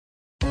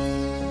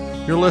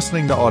You're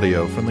listening to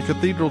audio from the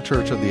Cathedral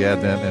Church of the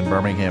Advent in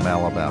Birmingham,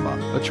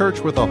 Alabama, a church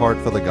with a heart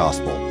for the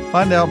gospel.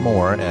 Find out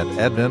more at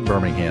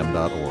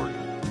adventbirmingham.org.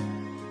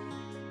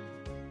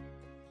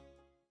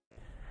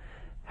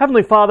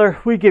 Heavenly Father,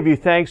 we give you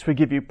thanks, we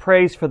give you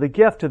praise for the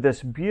gift of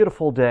this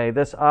beautiful day,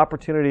 this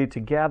opportunity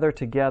to gather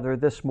together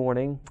this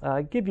morning.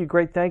 I give you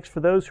great thanks for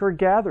those who are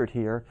gathered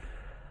here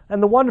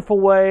and the wonderful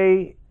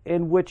way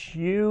in which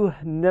you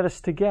knit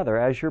us together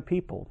as your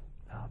people.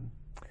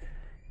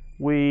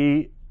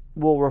 We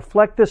will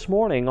reflect this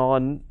morning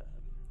on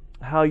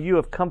how you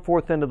have come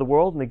forth into the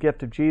world in the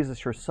gift of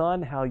Jesus, your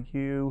Son, how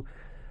you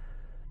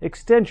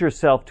extend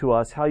yourself to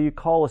us, how you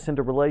call us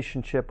into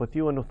relationship with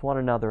you and with one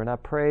another. And I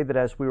pray that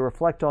as we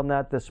reflect on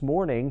that this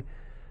morning,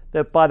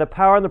 that by the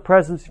power and the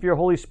presence of your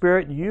Holy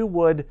Spirit, you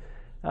would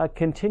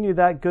continue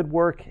that good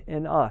work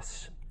in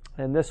us.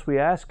 And this we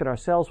ask, and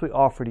ourselves we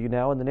offer to you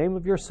now in the name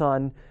of your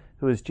Son,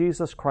 who is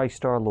Jesus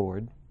Christ our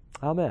Lord.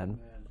 Amen.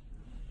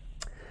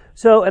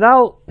 So, and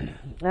I'll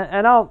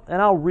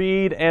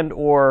read and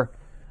or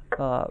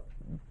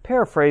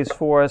paraphrase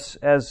for us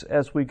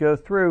as we go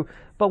through.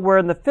 But we're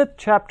in the 5th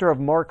chapter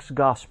of Mark's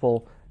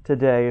Gospel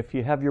today. If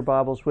you have your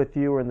Bibles with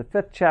you, we're in the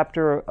 5th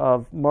chapter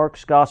of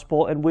Mark's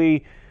Gospel, and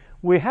we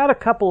had a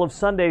couple of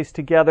Sundays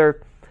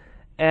together,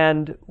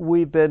 and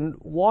we've been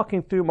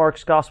walking through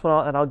Mark's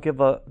Gospel, and I'll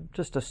give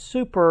just a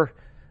super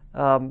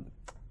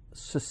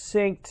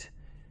succinct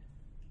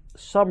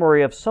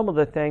summary of some of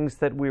the things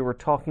that we were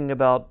talking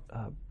about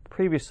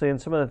previously and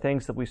some of the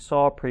things that we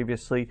saw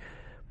previously.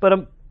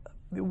 But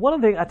one of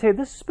the things, I tell you,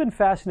 this has been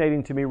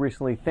fascinating to me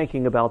recently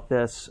thinking about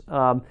this.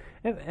 And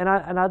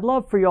I'd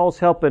love for y'all's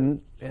help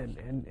in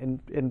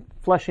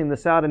fleshing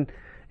this out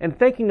and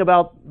thinking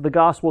about the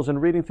Gospels and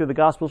reading through the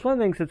Gospels. One of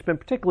the things that's been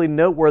particularly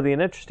noteworthy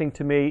and interesting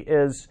to me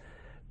is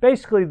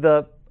basically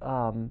the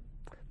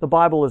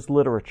Bible is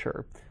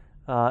literature.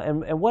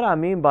 And what I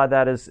mean by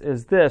that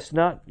is this,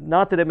 not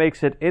that it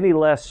makes it any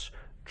less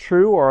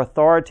true or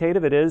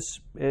authoritative. It is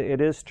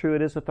true,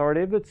 it is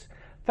authoritative. It's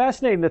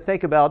fascinating to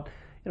think about,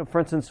 for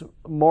instance,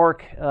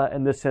 Mark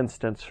in this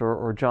instance,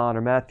 or John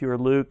or Matthew or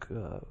Luke,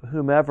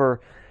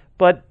 whomever.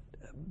 But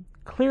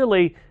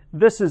clearly,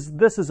 this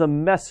is a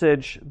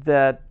message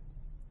that's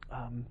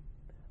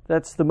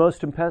the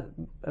most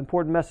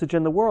important message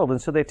in the world, and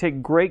so they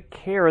take great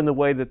care in the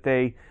way that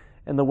they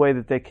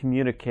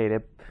communicate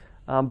it.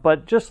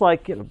 But just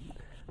like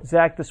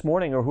Zach this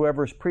morning, or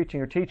whoever is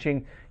preaching or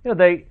teaching,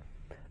 they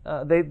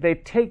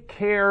take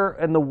care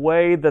in the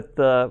way that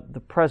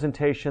the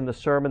presentation, the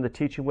sermon, the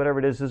teaching, whatever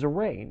it is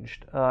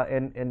arranged,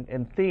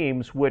 in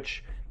themes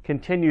which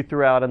continue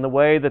throughout, and the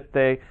way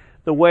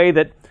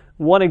that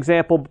one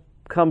example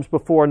comes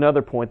before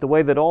another point, the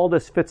way that all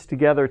this fits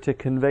together to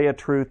convey a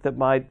truth that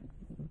might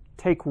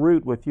take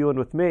root with you and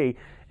with me.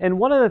 And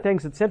one of the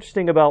things that's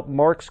interesting about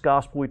Mark's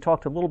Gospel, we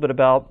talked a little bit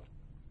about,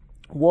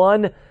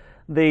 one,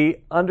 the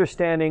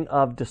understanding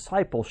of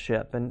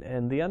discipleship,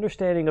 and the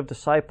understanding of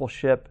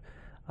discipleship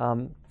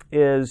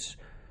is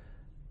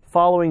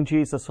following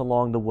Jesus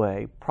along the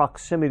way,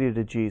 proximity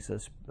to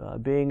Jesus,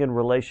 being in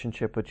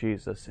relationship with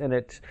Jesus, and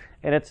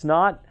it's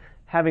not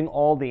having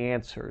all the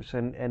answers,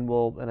 and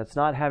it's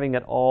not having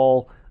it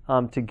all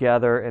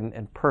together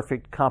and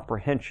perfect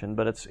comprehension,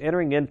 but it's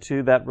entering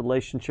into that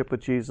relationship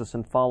with Jesus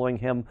and following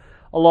Him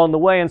along the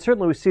way. And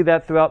certainly we see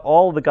that throughout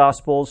all of the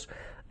Gospels.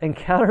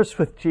 Encounters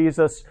with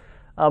Jesus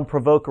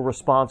provoke a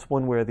response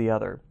one way or the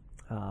other.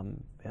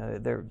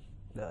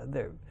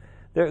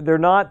 They're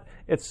not.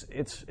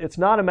 It's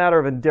not a matter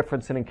of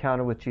indifference in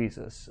encounter with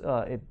Jesus.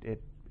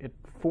 It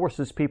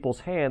forces people's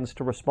hands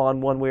to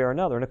respond one way or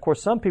another. And of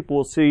course, some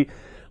people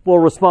will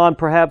respond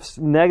perhaps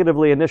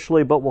negatively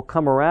initially, but will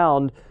come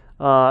around.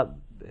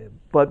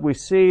 But we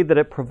see that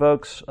it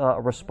provokes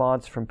a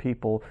response from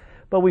people.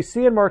 But we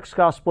see in Mark's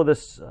Gospel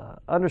this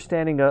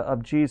understanding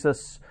of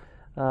Jesus,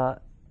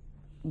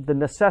 the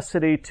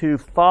necessity to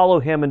follow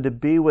Him and to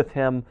be with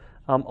Him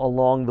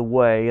along the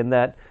way, and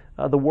that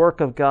the work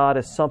of God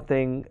is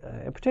something,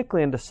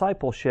 particularly in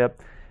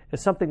discipleship,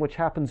 is something which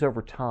happens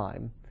over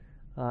time.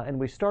 And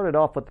we started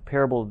off with the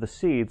parable of the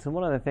seeds. And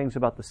one of the things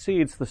about the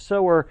seeds, the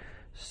sower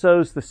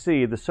sows the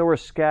seed. The sower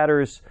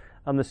scatters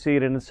the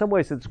seed. And in some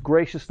ways, it's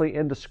graciously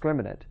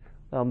indiscriminate.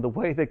 The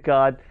way that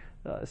God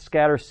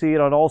scatters seed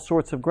on all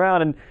sorts of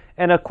ground.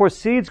 And of course,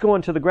 seeds go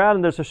into the ground,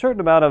 and there's a certain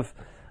amount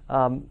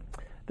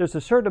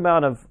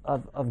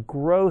of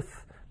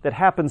growth that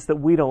happens that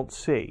we don't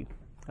see.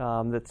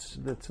 That's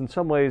in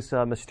some ways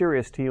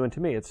mysterious to you and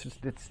to me.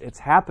 It's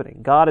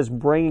happening. God is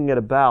bringing it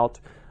about,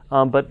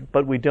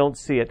 but we don't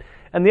see it.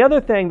 And the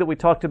other thing that we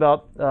talked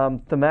about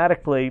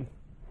thematically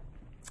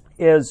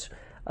is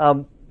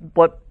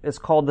what is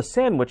called the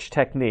sandwich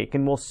technique,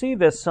 and we'll see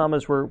this some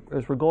as we're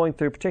going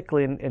through,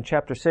 particularly in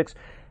chapter 6,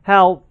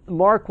 how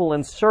Mark will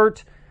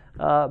insert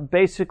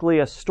basically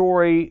a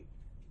story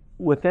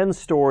within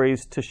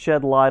stories to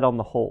shed light on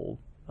the whole.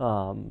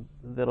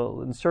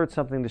 That'll insert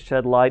something to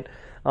shed light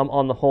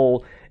on the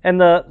whole. And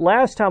the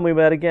last time we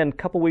met, again,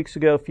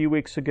 a few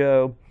weeks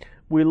ago,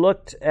 we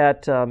looked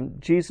at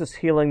Jesus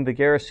healing the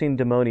Gerasene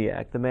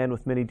demoniac, the man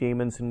with many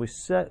demons, and we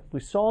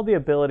saw the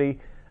ability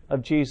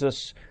of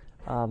Jesus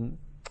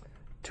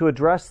to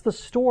address the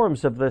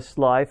storms of this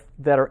life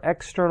that are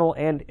external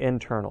and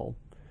internal.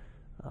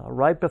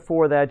 Right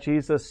before that,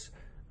 Jesus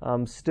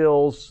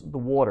stills the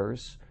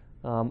waters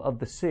of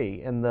the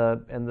sea, and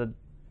the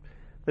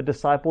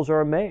disciples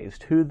are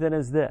amazed. Who then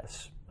is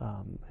this?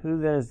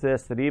 Who then is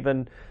this that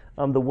even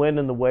the wind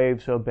and the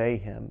waves obey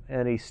him?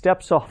 And he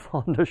steps off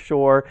onto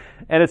shore,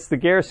 and it's the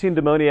Gerasene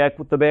demoniac,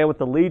 with the man with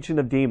the legion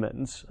of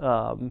demons,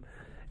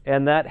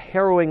 and that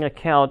harrowing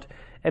account.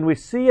 And we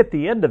see at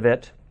the end of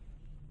it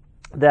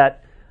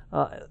that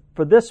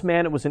for this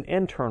man it was an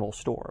internal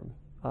storm.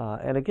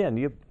 And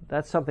again,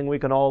 that's something we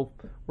can all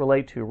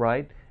relate to,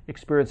 right?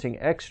 Experiencing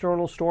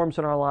external storms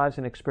in our lives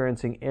and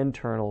experiencing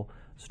internal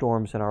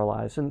storms in our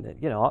lives. And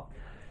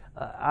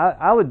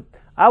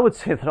I would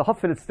say that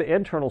often it's the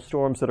internal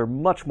storms that are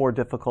much more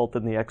difficult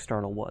than the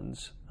external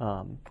ones.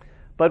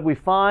 But we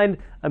find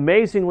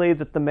amazingly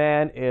that the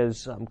man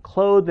is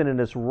clothed and in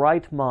his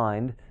right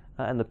mind,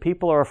 and the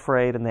people are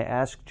afraid, and they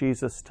ask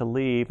Jesus to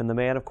leave. And the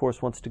man, of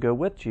course, wants to go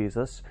with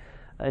Jesus,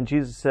 and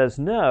Jesus says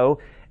no.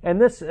 And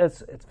this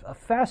it's a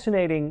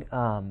fascinating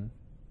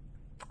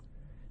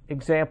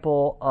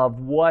example of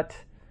what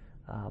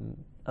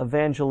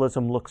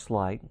evangelism looks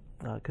like.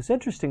 Because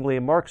interestingly,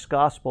 in Mark's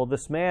gospel,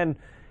 this man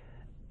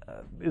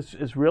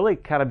is really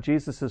kind of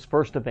Jesus'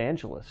 first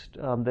evangelist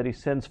that he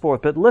sends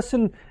forth. But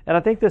listen, and I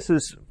think this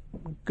is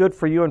good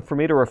for you and for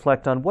me to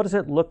reflect on. What does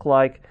it look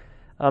like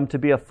to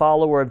be a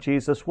follower of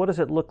Jesus? What does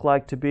it look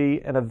like to be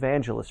an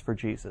evangelist for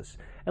Jesus?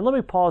 And let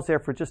me pause there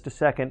for just a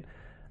second.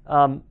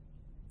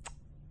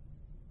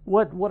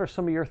 What are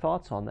some of your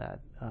thoughts on that?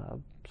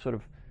 Sort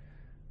of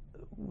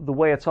the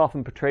way it's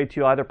often portrayed to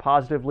you, either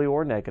positively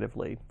or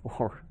negatively,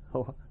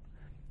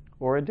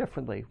 or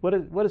indifferently.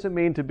 What does it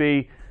mean to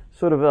be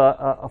sort of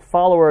a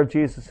follower of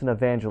Jesus, an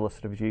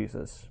evangelist of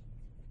Jesus?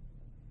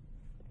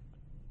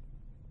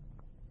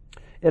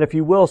 And if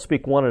you will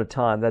speak one at a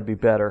time, that'd be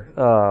better.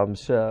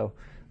 Or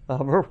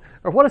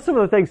what are some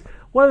of the things?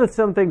 What are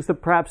some things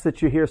that perhaps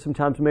that you hear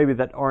sometimes maybe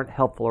that aren't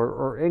helpful,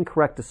 or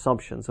incorrect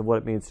assumptions of what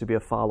it means to be a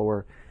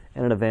follower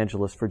and an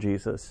evangelist for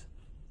Jesus?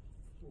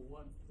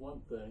 Well,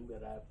 one thing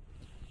that I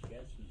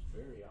guess is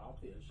very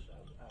obvious, I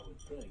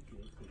would think,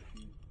 is that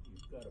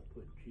you've got to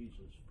put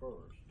Jesus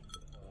first.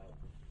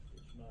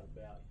 It's not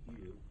about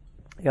you.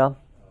 Yeah.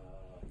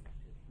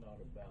 It's not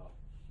about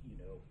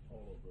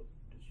all of the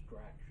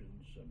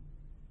distractions and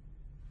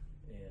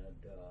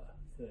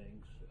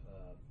things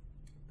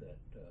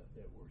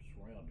that we're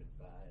surrounded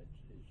by.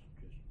 It's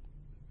just,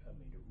 it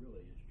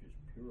really is just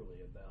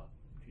purely about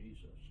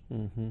Jesus.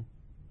 Mm-hmm.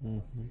 For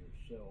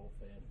yourself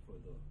and for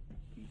the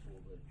people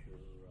that you're,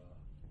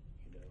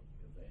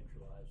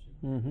 evangelizing.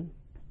 Mm-hmm.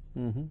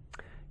 Mm-hmm.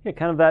 Yeah,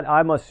 kind of that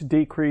I must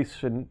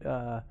decrease and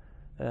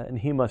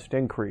he must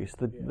increase.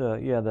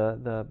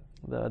 The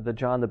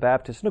John the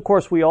Baptist, and of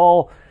course we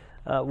all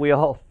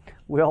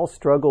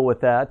struggle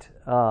with that.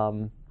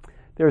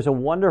 There's a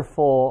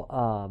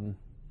wonderful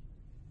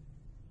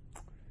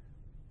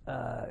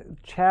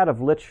Chad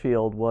of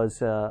Lichfield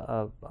was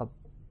a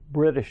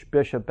British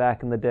bishop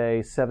back in the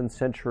day, 7th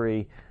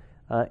century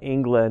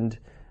England.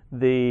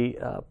 The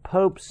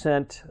Pope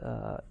sent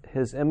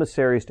his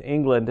emissaries to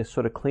England to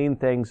sort of clean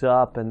things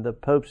up, and the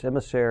Pope's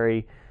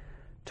emissary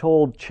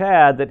told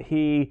Chad that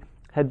he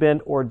had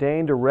been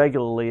ordained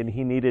irregularly and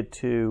he needed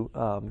to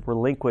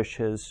relinquish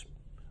his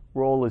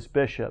role as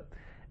bishop.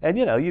 And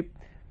you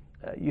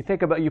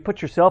think about, you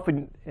put yourself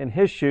in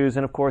his shoes,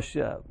 and of course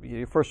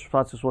your first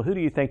response is, well, who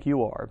do you think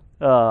you are?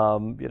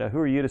 Who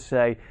are you to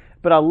say?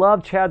 But I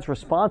love Chad's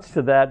response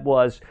to that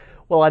was,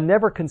 well, I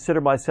never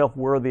considered myself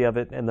worthy of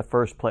it in the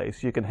first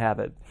place. You can have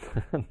it.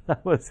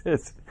 That was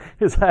his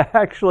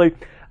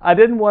I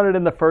didn't want it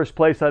in the first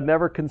place. I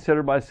never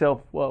considered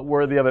myself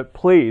worthy of it.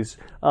 Please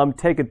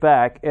take it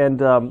back.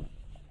 And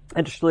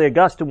interestingly,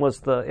 Augustine was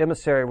the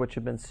emissary which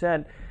had been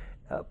sent.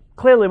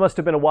 Clearly must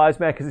have been a wise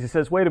man, because he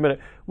says, wait a minute,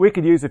 we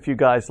could use a few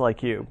guys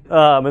like you.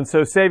 And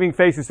so saving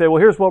face, he said,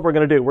 well, here's what we're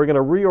going to do. We're going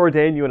to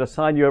reordain you and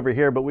assign you over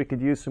here, but we could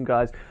use some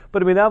guys.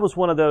 But that was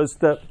one of those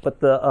the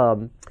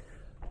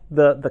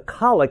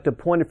collect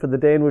appointed for the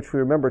day in which we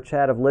remember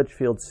Chad of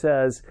Lichfield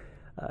says,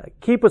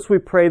 keep us, we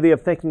pray thee,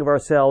 of thinking of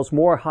ourselves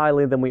more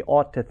highly than we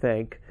ought to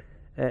think,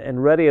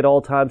 and ready at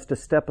all times to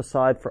step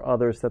aside for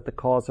others, that the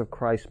cause of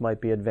Christ might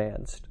be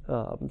advanced.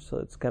 So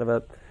it's kind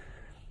of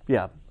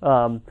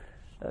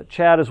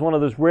Chad is one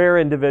of those rare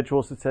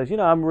individuals that says,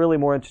 I'm really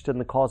more interested in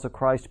the cause of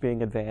Christ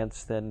being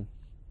advanced than,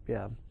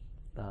 You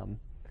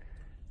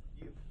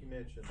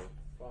mentioned a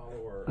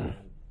follower and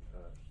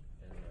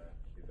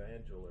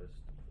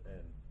evangelist,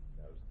 and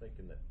I was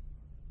thinking that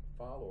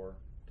follower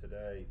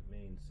today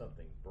means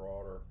something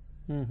broader.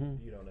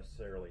 Mm-hmm. You don't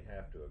necessarily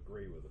have to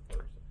agree with a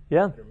person.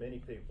 Yeah. There are many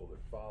people that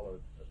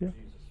follow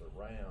Jesus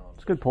around.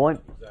 That's a good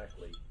point.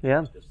 Exactly.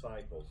 Yeah.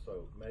 Disciples.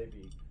 So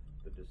maybe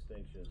the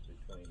distinction is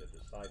between a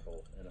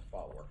disciple and a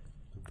follower.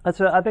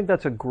 I think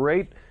that's a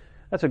great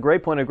That's a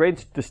great point, a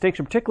great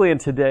distinction, particularly in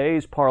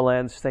today's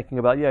parlance, thinking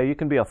about, you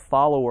can be a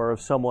follower of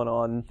someone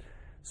on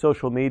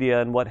social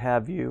media and what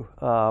have you,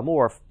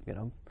 or,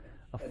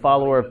 a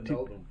follower of...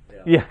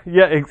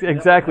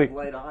 Exactly.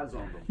 Laid eyes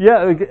on them.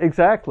 Yeah,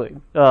 exactly.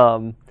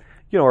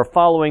 Or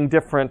following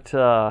different,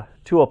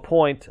 to a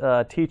point,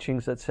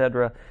 teachings,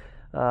 etc.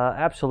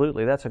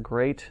 Absolutely, that's a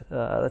great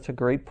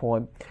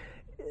point.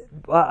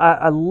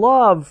 I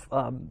love.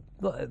 I'm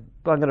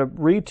going to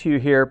read to you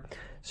here.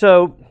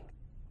 So,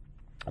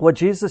 what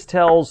Jesus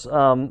tells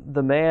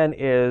the man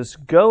is,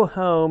 go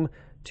home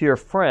to your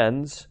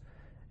friends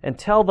and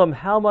tell them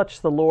how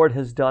much the Lord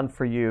has done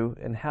for you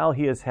and how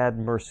He has had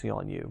mercy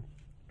on you.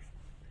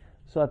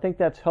 So I think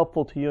that's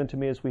helpful to you and to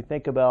me as we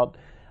think about,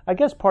 I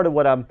guess part of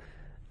what I'm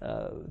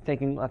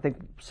thinking, I think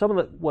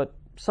what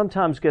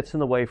sometimes gets in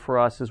the way for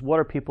us is, what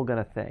are people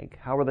going to think?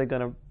 How are they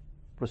going to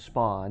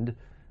respond?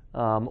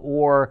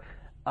 Or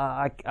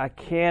I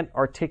can't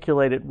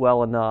articulate it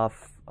well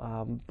enough,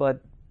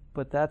 but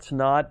that's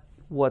not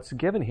what's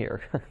given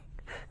here.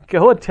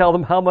 Go and tell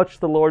them how much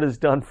the Lord has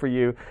done for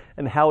you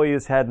and how He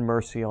has had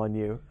mercy on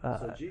you.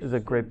 So Jesus is a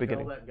great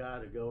beginning. Tell that guy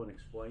to go and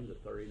explain the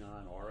 39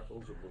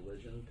 articles of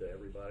religion to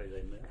everybody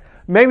they met.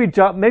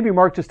 Maybe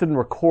Mark just didn't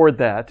record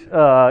that.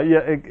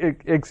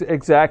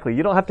 Exactly.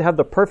 You don't have to have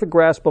the perfect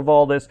grasp of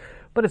all this,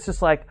 but it's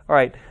just like, all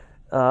right,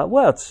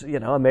 it's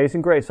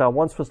amazing grace. I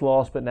once was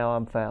lost, but now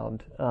I'm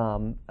found.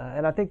 And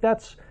I think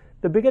that's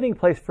the beginning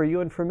place for you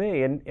and for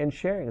me in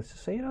sharing. It's to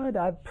say,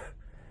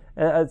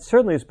 it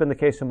certainly has been the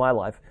case in my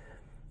life.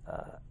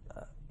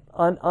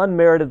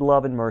 Unmerited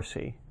love and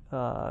mercy,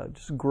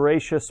 just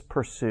gracious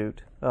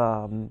pursuit,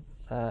 and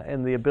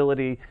the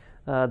ability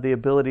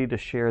to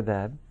share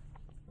that.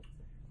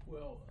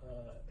 Well,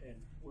 and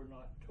we're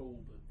not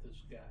told that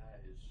this guy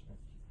is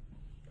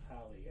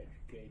highly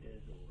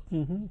educated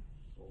or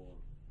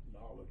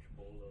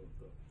knowledgeable of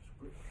the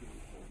scriptures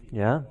or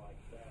anything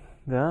like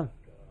that. Yeah.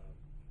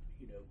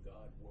 But,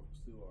 God works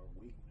through our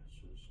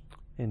weaknesses.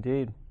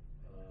 Indeed.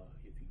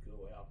 If you go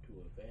out to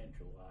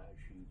evangelize,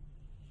 you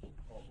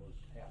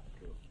almost have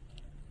to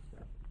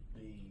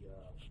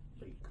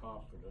be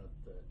confident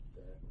that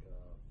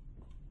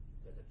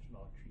it's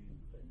not you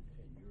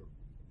and your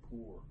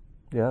poor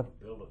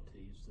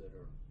abilities that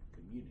are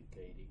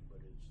communicating, but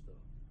it's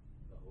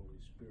the Holy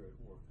Spirit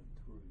working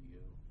through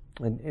you.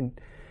 And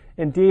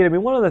indeed, I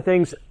mean, one of the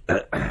things,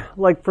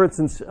 like for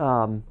instance,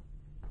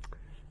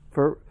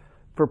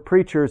 for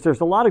preachers,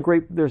 there's a lot of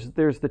great.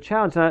 There's the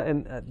challenge,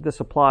 and this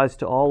applies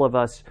to all of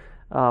us.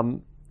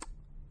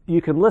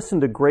 You can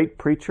listen to great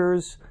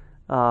preachers,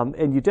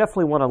 and you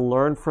definitely want to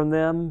learn from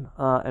them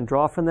and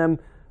draw from them.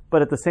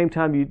 But at the same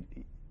time,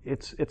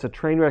 it's a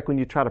train wreck when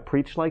you try to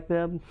preach like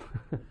them.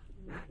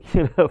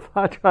 If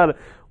I try to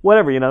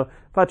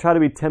if I try to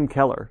be Tim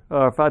Keller,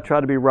 or if I try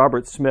to be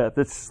Robert Smith,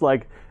 it's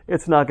like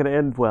it's not going to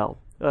end well.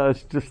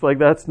 It's just like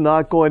that's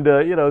not going to.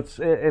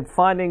 It's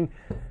finding.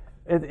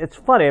 It's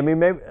funny. I mean,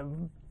 maybe,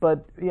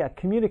 but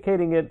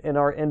communicating it in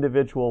our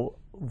individual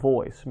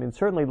voice. I mean,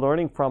 certainly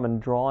learning from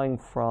and drawing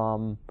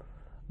from,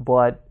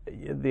 but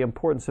the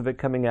importance of it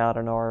coming out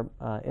in our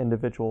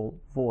individual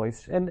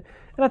voice. And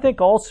I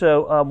think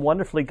also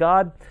wonderfully,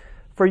 God,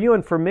 for you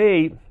and for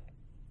me,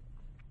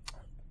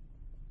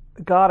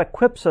 God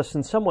equips us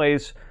in some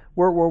ways.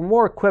 We're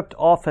more equipped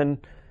often.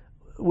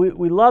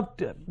 We love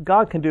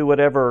God can do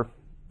whatever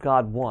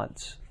God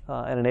wants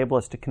and enable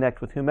us to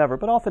connect with whomever.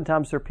 But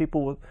oftentimes there are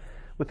people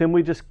with whom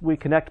we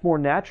connect more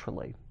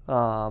naturally.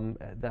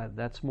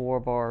 That's more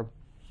of our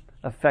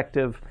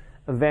effective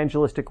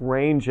evangelistic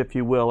range, if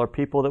you will, or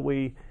people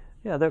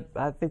that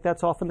I think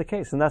that's often the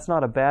case. And that's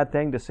not a bad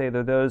thing to say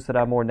they're those that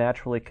I more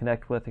naturally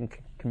connect with and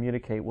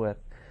communicate with.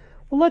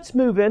 Well, let's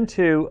move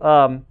into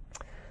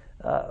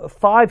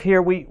 5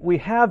 here. We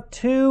have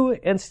 2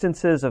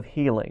 instances of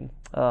healing.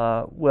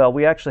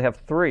 We actually have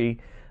 3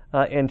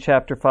 in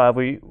chapter 5.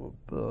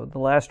 The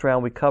last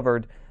round we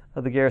covered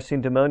the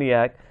Gerasene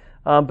demoniac.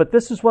 But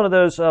this is one of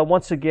those,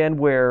 once again,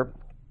 where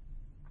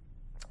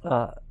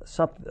a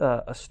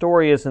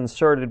story is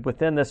inserted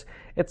within this.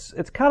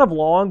 It's kind of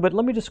long, but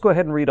let me just go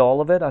ahead and read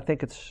all of it. I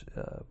think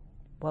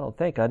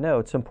I know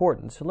it's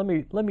important. So let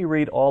me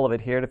read all of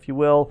it here, and if you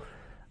will,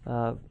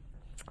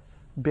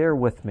 bear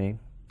with me.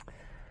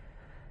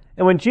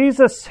 And when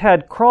Jesus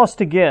had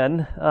crossed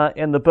again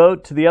in the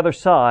boat to the other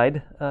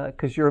side,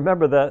 because you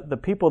remember the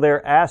people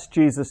there asked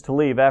Jesus to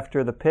leave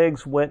after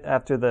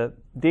the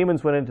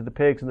demons went into the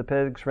pigs and the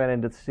pigs ran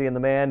into the sea, and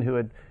the man who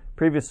had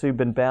previously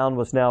been bound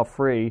was now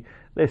free.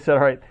 They said,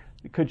 "All right,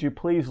 could you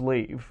please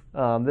leave?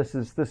 This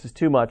is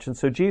too much." And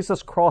so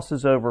Jesus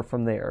crosses over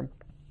from there,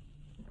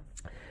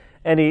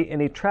 and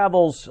he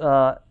travels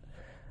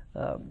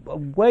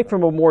away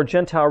from a more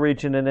Gentile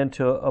region and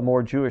into a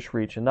more Jewish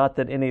region. Not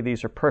that any of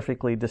these are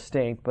perfectly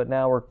distinct, but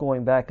now we're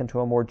going back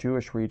into a more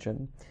Jewish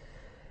region.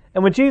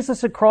 And when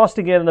Jesus had crossed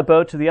again in the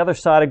boat to the other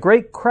side, a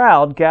great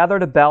crowd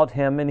gathered about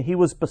him, and he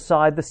was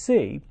beside the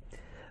sea.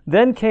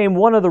 Then came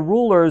one of the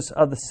rulers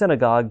of the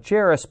synagogue,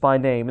 Jairus by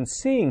name, and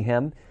seeing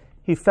him,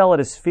 he fell at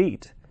his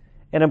feet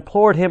and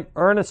implored him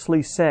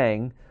earnestly,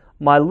 saying,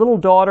 My little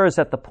daughter is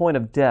at the point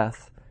of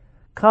death.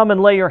 Come and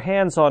lay your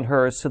hands on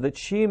her so that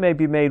she may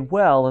be made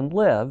well and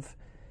live.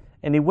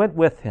 And he went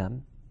with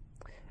him.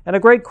 And a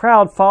great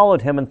crowd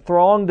followed him and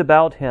thronged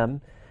about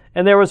him.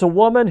 And there was a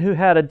woman who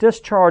had a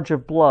discharge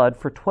of blood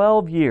for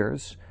 12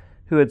 years,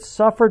 who had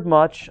suffered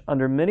much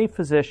under many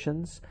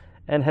physicians,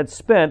 and had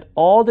spent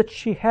all that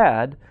she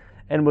had,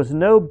 and was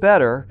no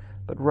better,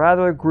 but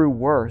rather grew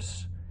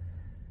worse.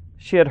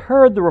 She had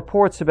heard the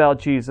reports about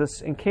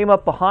Jesus, and came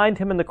up behind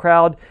him in the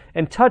crowd,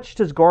 and touched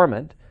his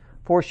garment.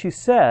 For she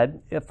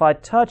said, If I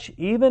touch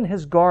even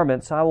his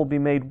garments, I will be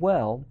made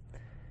well.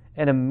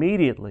 And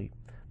immediately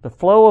the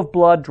flow of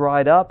blood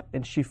dried up,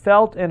 and she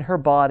felt in her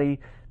body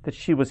that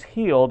she was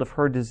healed of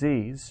her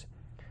disease.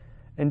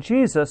 And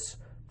Jesus,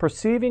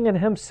 perceiving in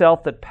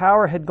himself that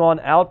power had gone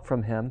out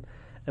from him,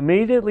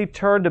 immediately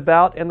turned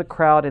about in the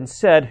crowd and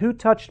said, Who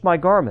touched my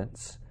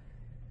garments?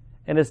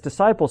 And his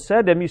disciples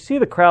said to him, You see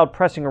the crowd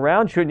pressing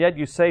around you, and yet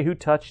you say, Who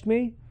touched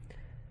me?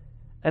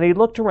 And he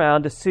looked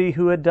around to see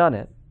who had done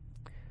it.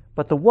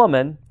 But the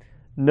woman,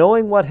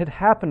 knowing what had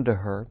happened to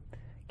her,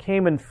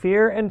 came in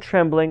fear and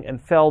trembling,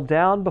 and fell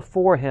down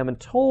before him, and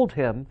told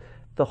him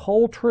the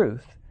whole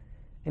truth.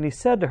 And he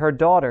said to her,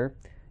 Daughter,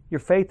 your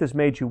faith has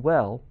made you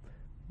well.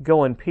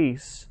 Go in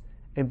peace,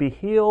 and be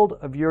healed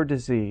of your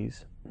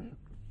disease.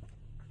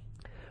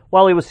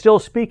 While he was still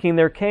speaking,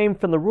 there came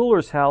from the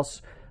ruler's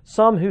house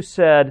some who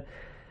said,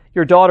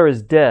 Your daughter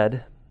is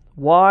dead.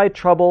 Why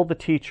trouble the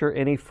teacher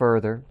any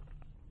further?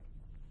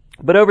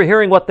 But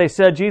overhearing what they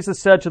said, Jesus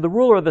said to the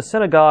ruler of the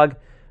synagogue,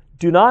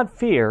 Do not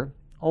fear,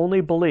 only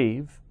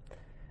believe.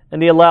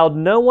 And he allowed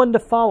no one to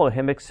follow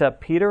him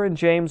except Peter and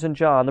James and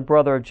John, the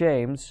brother of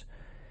James.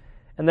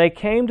 And they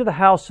came to the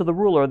house of the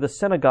ruler of the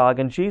synagogue,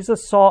 and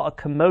Jesus saw a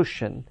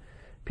commotion,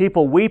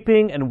 people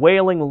weeping and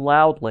wailing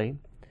loudly.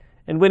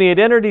 And when he had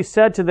entered, he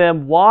said to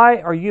them, Why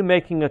are you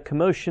making a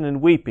commotion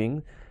and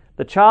weeping?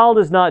 The child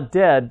is not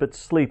dead, but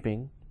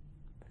sleeping.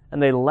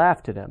 And they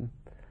laughed at him.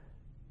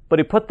 But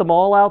he put them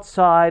all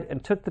outside,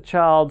 and took the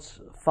child's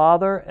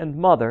father and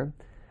mother,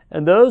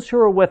 and those who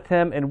were with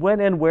him, and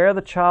went in where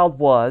the child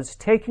was.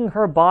 Taking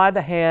her by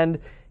the hand,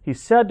 he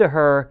said to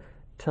her,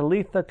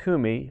 Talitha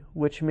cumi,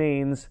 which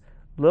means,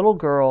 Little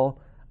girl,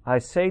 I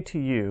say to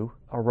you,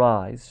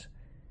 arise.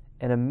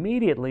 And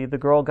immediately the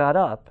girl got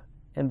up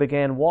and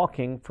began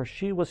walking, for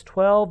she was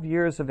 12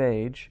 years of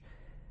age.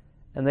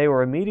 And they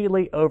were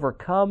immediately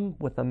overcome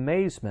with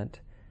amazement.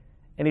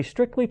 And he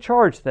strictly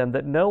charged them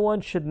that no one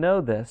should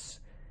know this.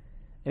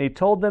 And he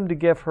told them to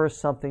give her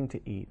something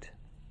to eat.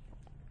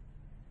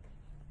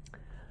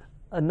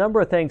 A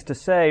number of things to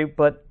say,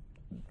 but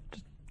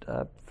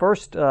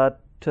first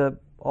to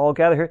all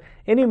gather here,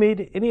 any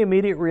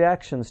immediate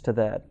reactions to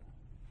that,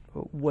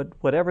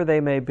 whatever they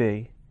may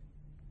be?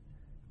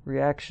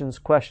 Reactions,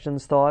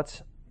 questions,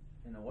 thoughts?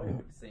 In a way, it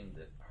would seem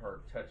that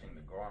her touching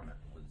the garment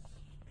was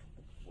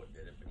what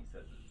did it, but he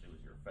says it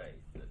was your faith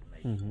that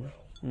made you well.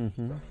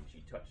 Mm-hmm. So, I mean,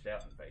 she touched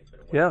out in faith, but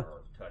it wasn't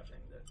her touching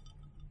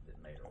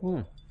that made her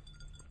well.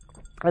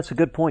 That's a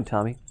good point,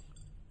 Tommy.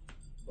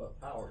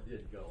 But power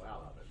did go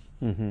out of it.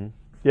 Mm-hmm.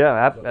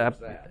 Yeah,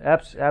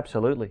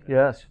 absolutely.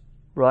 Yes,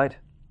 right.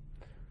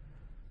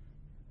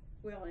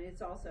 Well, and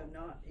it's also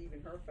not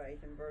even her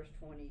faith. In verse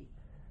 28,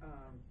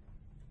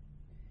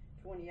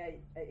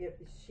 if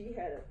she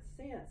had a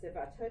sense, if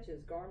I touch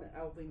his garment,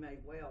 I will be made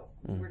well.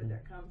 Mm-hmm. Where did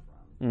that come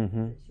from?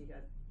 Mm-hmm. That she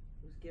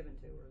was given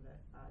to her, that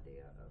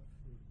idea of.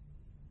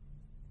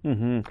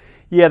 Mm-hmm.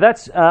 Yeah,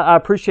 that's. I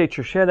appreciate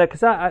your sharing that,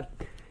 because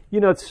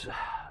it's.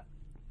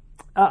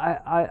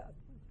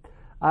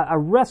 I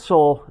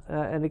wrestle,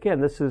 and again,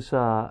 this is.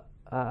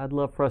 I'd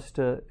love for us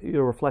to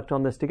reflect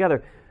on this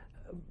together.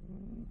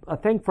 A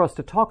thing for us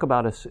to talk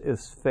about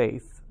is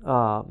faith,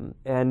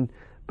 and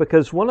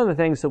because one of the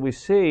things that we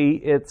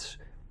see, it's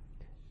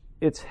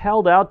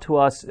held out to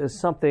us as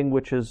something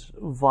which is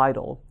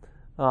vital,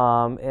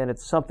 and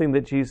it's something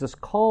that Jesus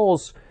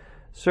calls,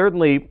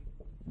 certainly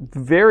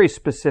very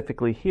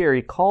specifically here,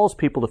 he calls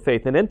people to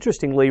faith. And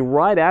interestingly,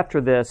 right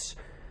after this,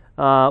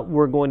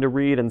 we're going to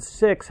read in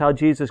 6 how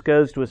Jesus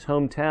goes to his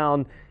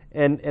hometown,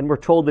 and we're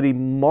told that he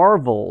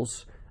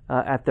marvels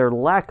at their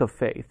lack of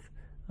faith.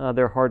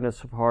 Their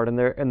hardness of heart and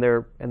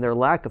their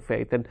lack of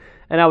faith, and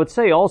I would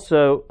say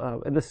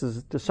also, and this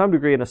is to some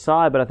degree an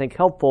aside, but I think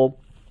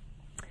helpful.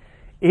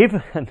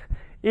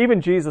 Even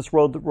Jesus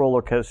rode the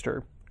roller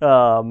coaster.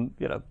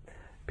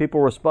 People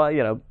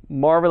respond,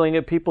 marveling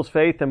at people's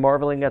faith and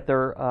marveling at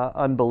their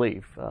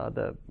unbelief.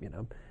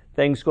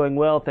 Things going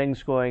well,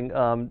 things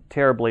going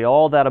terribly.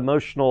 All that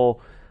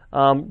emotional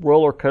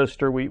roller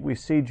coaster we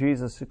see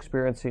Jesus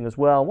experiencing as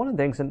well. One of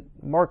the things in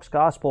Mark's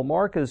gospel,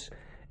 Mark is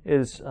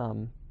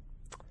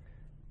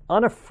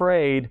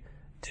unafraid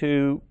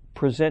to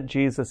present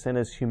Jesus in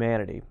his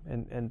humanity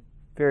and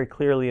very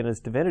clearly in his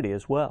divinity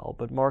as well.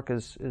 But Mark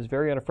is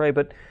very unafraid.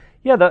 But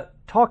yeah,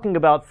 talking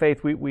about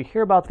faith, we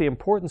hear about the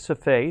importance of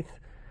faith,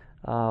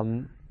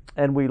 and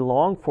we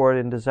long for it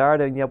and desire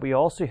it, and yet we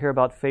also hear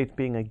about faith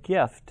being a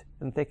gift,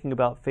 and thinking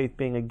about faith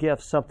being a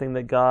gift, something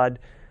that God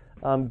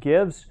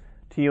gives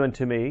to you and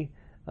to me,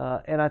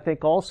 And I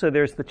think also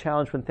there's the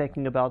challenge when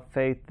thinking about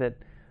faith that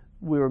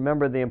we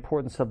remember the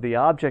importance of the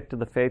object of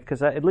the faith,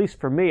 because at least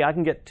for me, I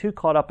can get too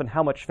caught up in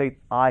how much faith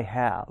I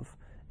have.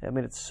 I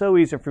mean, it's so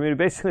easy for me to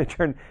basically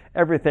turn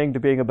everything to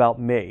being about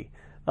me.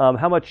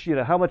 How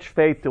much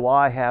faith do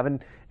I have?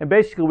 And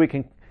basically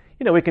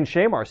we can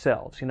shame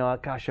ourselves.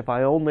 Gosh, if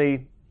I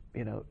only,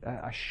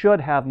 I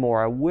should have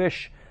more. I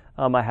wish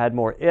I had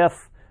more.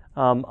 If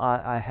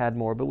I had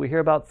more. But we hear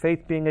about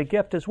faith being a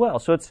gift as well.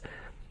 So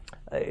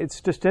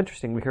it's just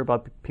interesting. We hear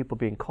about people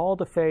being called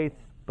to faith,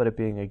 but it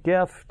being a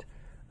gift.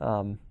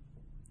 So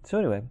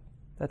anyway,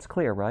 that's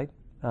clear, right?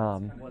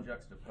 Kind of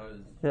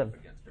juxtaposed Yeah. up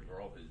against a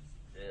girl who's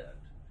dead,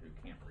 who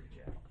can't reach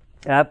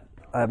out.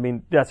 I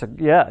mean,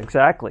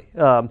 exactly.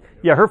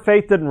 Her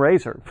faith didn't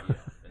raise her. And the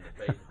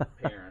faith of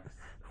parents.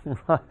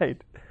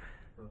 Right.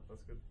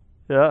 That's good.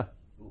 Yeah.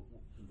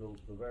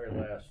 The very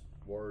last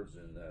words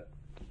in that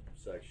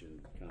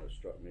section kind of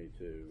struck me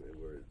too,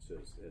 where it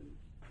says, and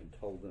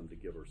told them to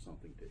give her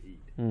something to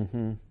eat.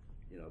 Mm-hmm.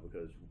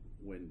 Because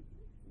when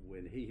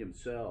he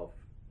himself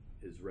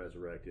is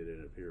resurrected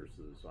and appears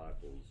to the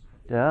disciples,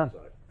 Yeah. it's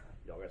like,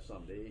 y'all got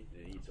something to eat,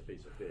 and he eats a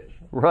piece of fish.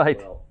 Right.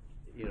 Well,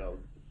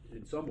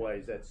 in some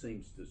ways that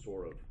seems to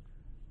sort of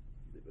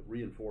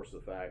reinforce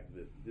the fact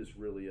that this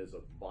really is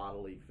a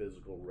bodily,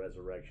 physical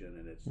resurrection,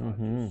 and it's not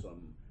just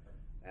some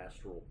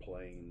astral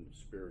plane,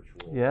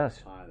 spiritual, Yes.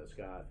 pie in the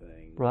sky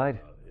thing. Right.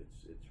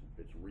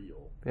 It's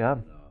real. Yeah.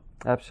 And,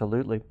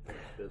 Absolutely.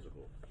 it's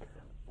physical.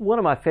 One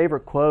of my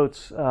favorite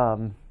quotes,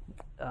 Tom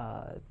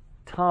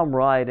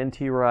Wright,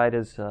 N.T. Wright,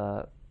 is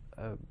an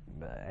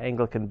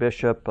Anglican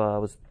bishop,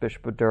 was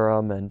Bishop of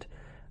Durham, and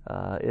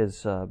is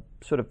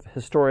sort of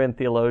historian,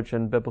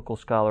 theologian, biblical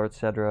scholar,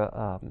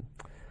 etc.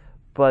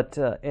 But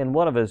in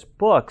one of his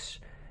books,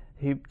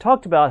 he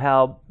talked about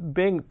how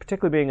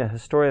particularly being a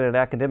historian and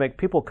academic,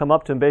 people come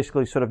up to him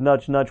basically sort of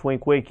nudge, nudge,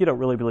 wink, wink. You don't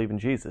really believe in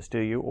Jesus, do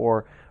you?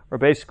 Or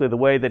basically the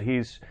way that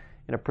he's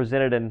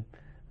presented in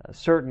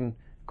certain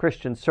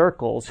Christian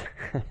circles,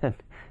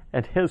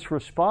 and his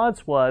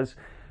response was,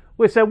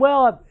 we said,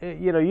 well,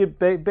 you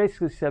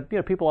basically said,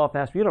 people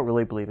often ask me, you don't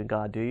really believe in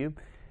God, do you?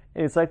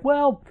 And it's like,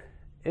 well,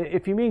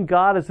 if you mean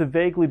God as a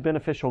vaguely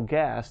beneficial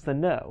gas, then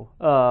no,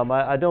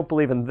 I don't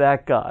believe in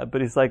that God.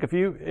 But he's like, if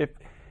you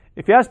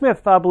ask me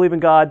if I believe in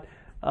God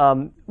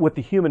with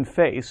the human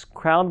face,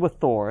 crowned with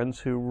thorns,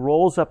 who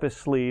rolls up his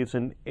sleeves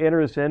and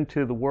enters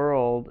into the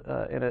world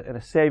in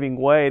a saving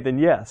way, then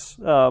yes,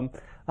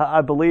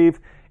 I believe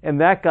in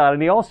that God.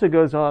 And he also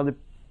goes on to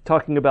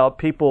talking about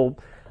people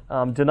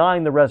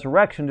denying the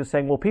resurrection, just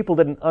saying, well, people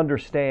didn't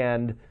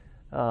understand.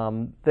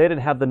 They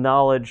didn't have the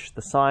knowledge,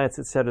 the science,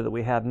 etc., that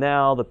we have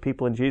now. The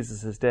people in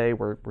Jesus' day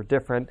were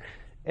different.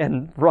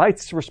 And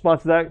Wright's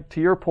response to that,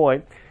 to your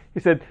point, he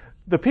said,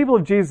 the people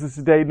of Jesus'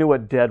 day knew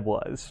what dead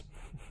was.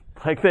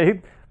 Like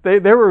they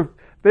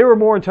were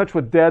more in touch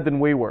with dead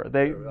than we were.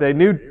 They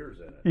knew,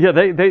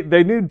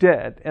 they knew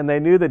dead, and they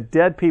knew that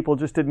dead people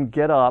just didn't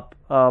get up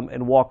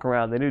and walk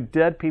around. They knew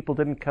dead people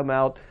didn't come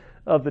out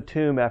of the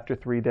tomb after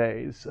 3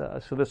 days.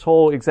 So this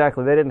whole,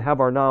 exactly, they didn't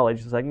have our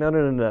knowledge. It's like,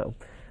 no.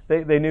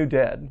 They knew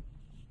dead.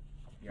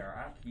 Yeah,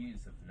 our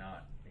IQs have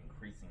not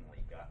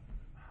increasingly gotten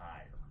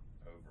higher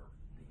over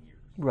the years.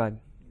 Right.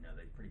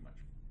 They've pretty much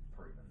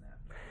proven that.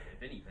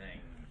 If anything,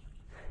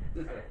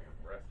 they've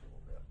progressed a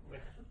little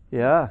bit.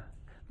 Yeah.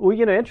 Well,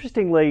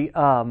 interestingly,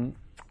 the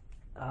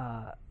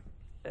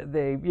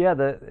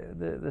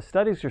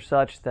studies are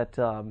such that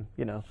the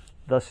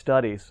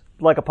studies,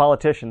 like a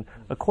politician,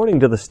 according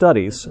to the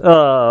studies.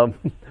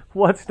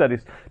 What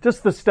studies?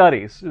 Just the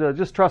studies.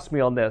 Just trust me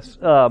on this.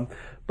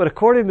 But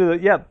according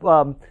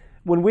to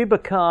when we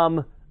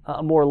become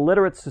a more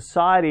literate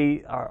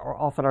society,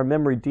 often our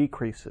memory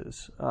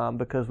decreases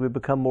because we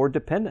become more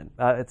dependent.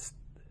 I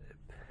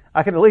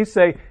can at least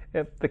say,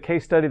 if the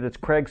case study that's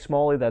Craig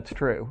Smalley, that's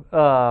true.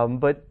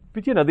 But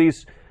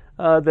these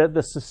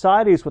the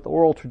societies with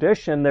oral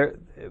tradition,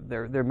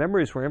 their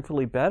memories were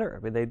infinitely better.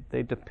 I mean,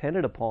 they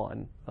depended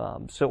upon.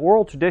 So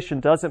oral tradition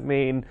doesn't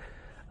mean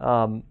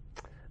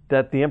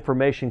that the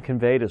information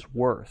conveyed is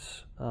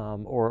worse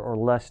or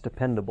less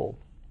dependable.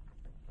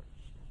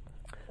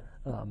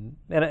 And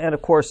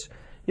of course,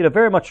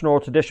 very much an oral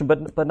tradition,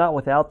 but not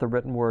without the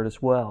written word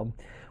as well.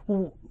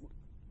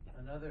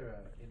 Another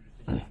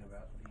interesting thing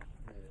about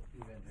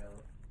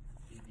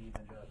the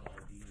evangelical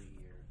idea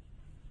here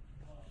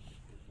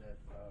is that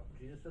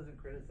Jesus doesn't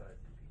criticize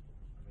the people.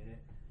 I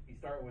mean, you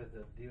start with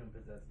a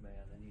demon-possessed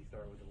man, then you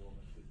start with a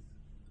woman who's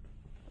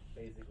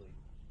basically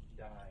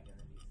dying, and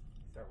then you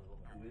start with a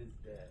woman who is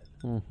dead.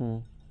 Mm-hmm.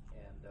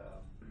 And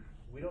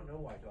we don't know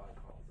why God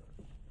calls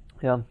us.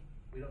 Yeah.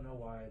 We don't know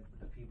why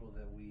the people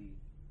that we,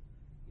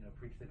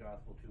 preach the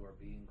gospel to are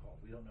being called.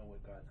 We don't know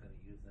what God's going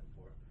to use them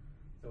for.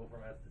 So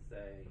for us to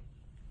say,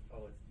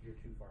 "Oh, you're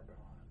too far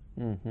gone,"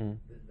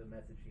 the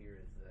message here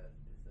is that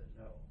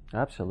no.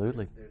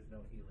 Absolutely. There's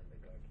no healing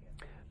that God can't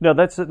do. No,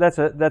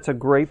 that's a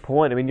great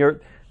point. I mean,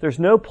 there's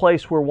no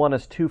place where one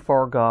is too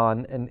far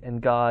gone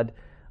and God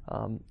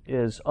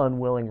is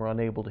unwilling or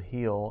unable to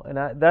heal. And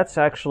that's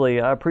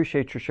actually, I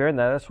appreciate your sharing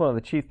that. That's one of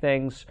the chief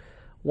things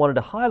wanted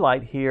to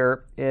highlight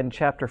here in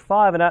chapter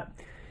 5, and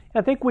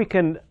I think we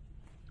can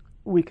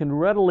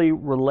readily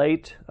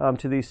relate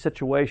to these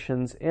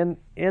situations in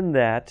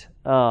that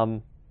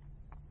a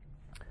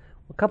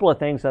couple of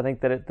things I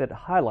think that it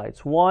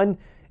highlights. One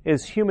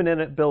is human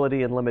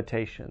inability and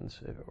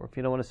limitations, or if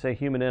you don't want to say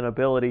human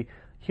inability,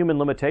 human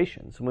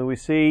limitations. I mean, we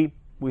see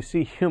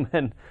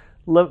human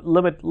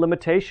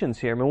limitations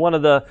here. I mean, one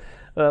of the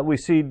we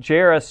see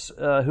Jairus,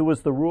 who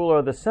was the ruler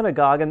of the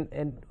synagogue,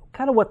 and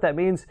kind of what that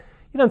means.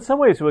 In some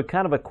ways, it would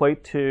kind of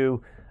equate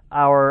to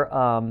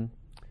our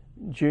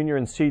junior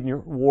and senior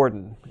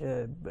warden.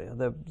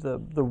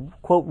 The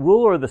quote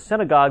ruler of the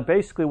synagogue.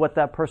 Basically, what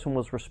that person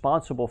was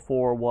responsible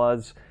for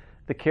was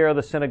the care of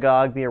the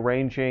synagogue, the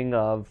arranging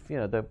of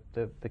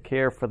the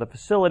care for the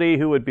facility,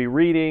 who would be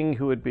reading,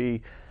 who would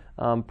be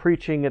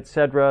preaching,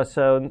 etc.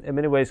 So in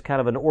many ways, kind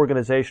of an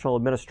organizational,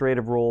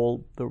 administrative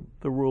role, the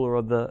ruler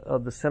of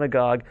the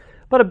synagogue.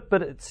 But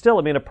it's still,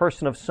 I mean, a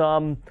person of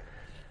some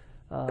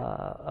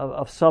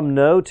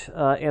note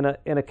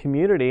in a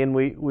community, and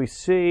we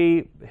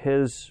see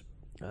his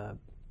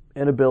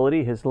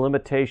inability, his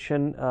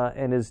limitation,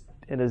 and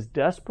his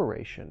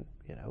desperation.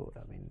 I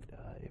mean,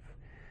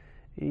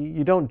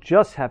 you don't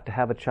just have to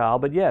have a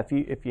child, but yeah,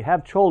 if you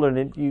have children,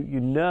 and you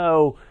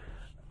know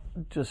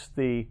just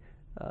the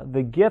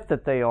gift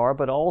that they are,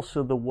 but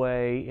also the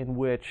way in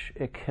which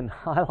it can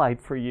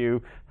highlight for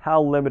you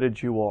how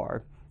limited you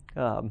are.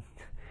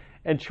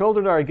 And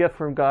children are a gift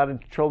from God,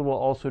 and children will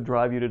also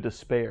drive you to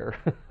despair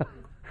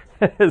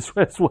as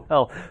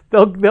well.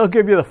 They'll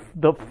give you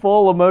the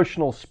full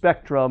emotional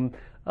spectrum,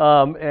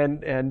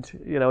 and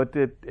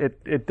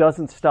it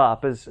doesn't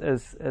stop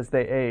as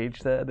they age.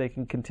 They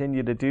can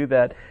continue to do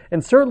that.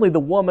 And certainly the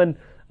woman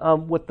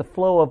with the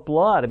flow of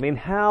blood. I mean,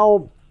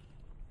 how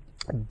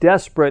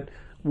desperate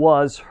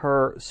was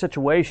her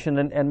situation,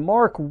 and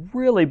Mark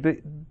really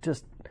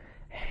just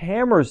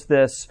hammers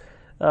this.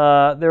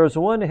 There was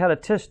a woman who had a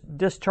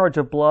discharge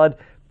of blood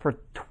for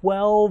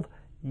 12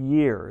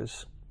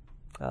 years.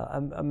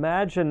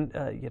 Imagine,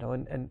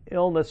 an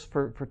illness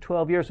for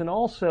 12 years, and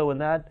also in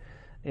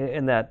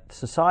that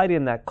society,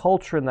 in that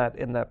culture, in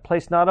that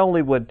place, not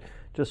only would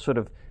just sort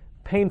of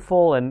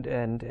painful and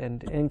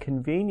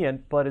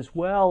inconvenient, but as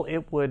well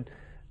it would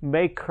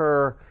make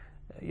her,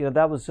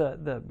 that was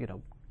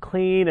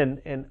clean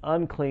and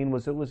unclean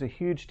was a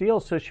huge deal.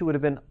 So she would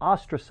have been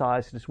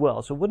ostracized as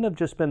well. So it wouldn't have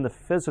just been the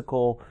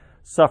physical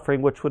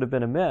suffering, which would have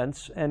been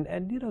immense, and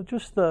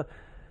just the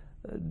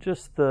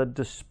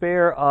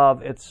despair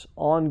of its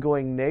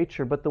ongoing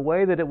nature, but the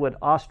way that it would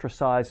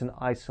ostracize and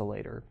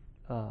isolate her.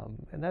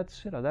 And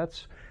that's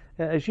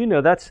as you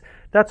know, that's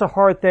a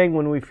hard thing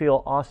when we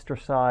feel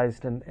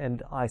ostracized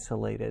and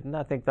isolated. And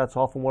I think that's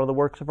often one of the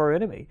works of our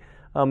enemy,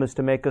 is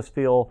to make us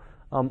feel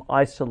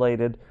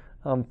isolated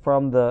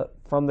from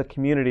the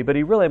community. But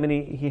he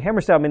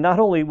hammers down. I mean, not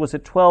only was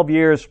it 12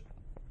 years,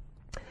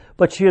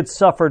 but she had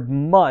suffered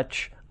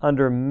much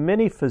under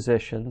many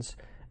physicians,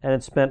 and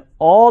had spent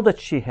all that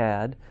she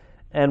had,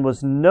 and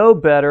was no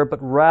better, but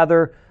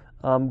rather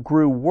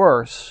grew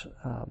worse.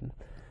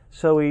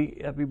 So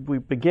we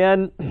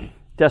begin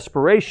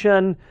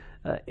desperation,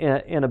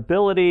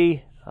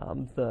 inability,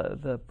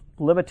 the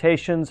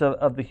limitations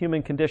of the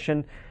human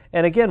condition,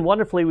 and again,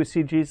 wonderfully, we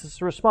see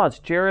Jesus' response.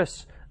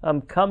 Jairus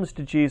comes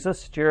to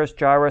Jesus. Jairus,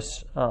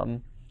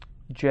 comes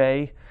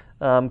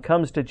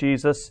to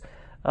Jesus.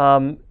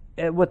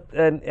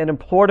 And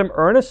implored him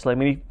earnestly. I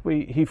mean,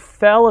 he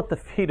fell at the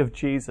feet of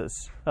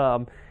Jesus.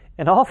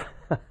 And often,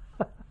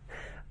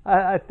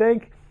 I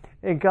think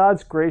in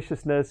God's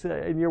graciousness,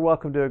 and you're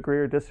welcome to agree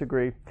or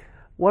disagree,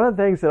 one of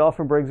the things that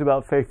often brings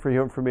about faith for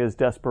you and for me is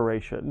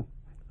desperation.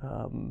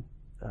 If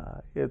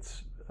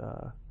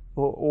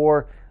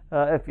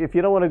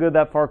you don't want to go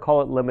that far,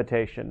 call it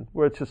limitation,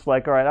 where it's just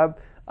like, all right,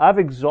 I've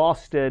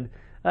exhausted,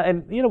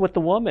 and with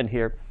the woman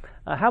here,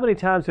 how many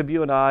times have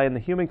you and I in the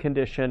human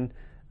condition,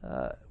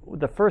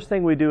 the first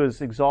thing we do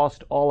is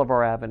exhaust all of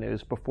our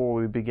avenues before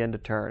we begin to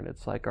turn.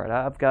 It's like, all right,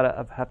 I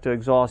have to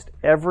exhaust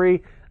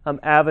every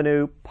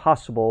avenue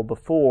possible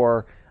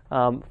before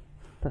I'll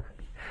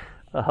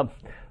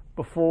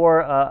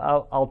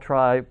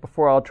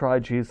try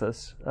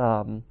Jesus.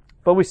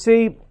 But we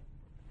see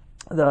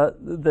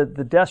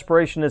the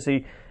desperation as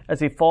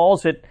he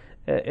falls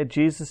at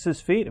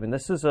Jesus' feet. I mean,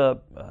 this is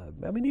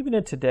even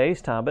in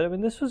today's time, but I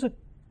mean, this was a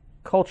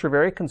culture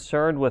very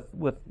concerned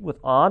with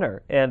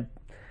honor, and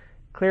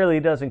clearly he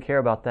doesn't care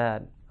about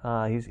that.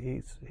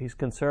 He's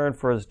concerned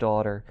for his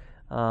daughter,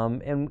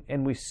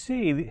 and we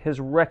see his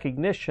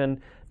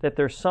recognition that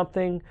there's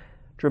something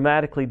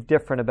dramatically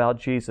different about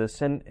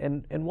Jesus,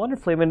 and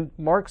wonderfully, I mean,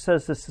 Mark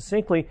says this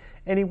succinctly,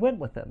 and he went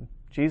with him.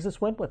 Jesus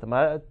went with him.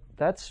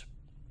 That's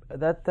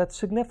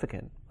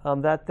significant.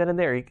 That then and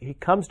there, he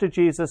comes to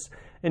Jesus,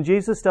 and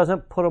Jesus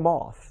doesn't put him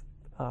off.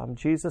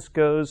 Jesus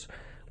goes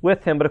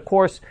with him, but of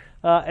course,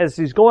 as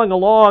he's going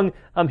along,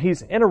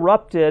 he's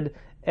interrupted.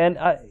 And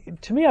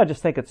to me, I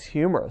just think it's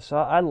humorous.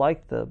 I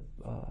like the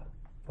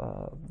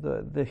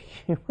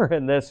humor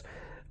in this.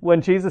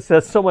 When Jesus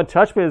says, "Someone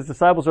touched me," his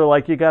disciples are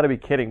like, "You got to be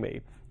kidding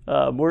me!"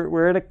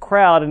 We're in a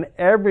crowd and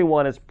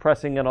everyone is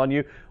pressing in on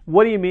you.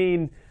 What do you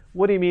mean?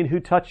 What do you mean? Who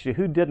touched you?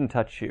 Who didn't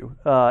touch you?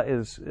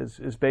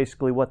 Is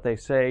basically what they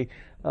say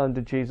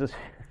to Jesus.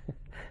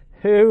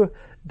 Who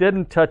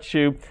didn't touch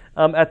you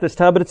at this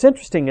time? But it's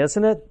interesting,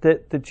 isn't it,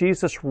 that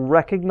Jesus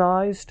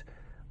recognized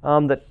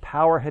that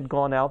power had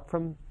gone out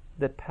from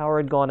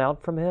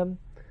him.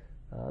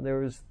 There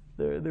was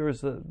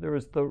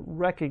the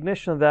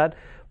recognition of that,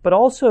 but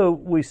also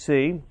we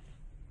see,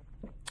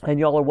 and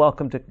y'all are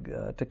welcome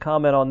to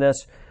comment on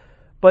this,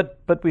 but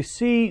we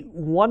see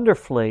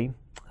wonderfully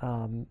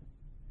the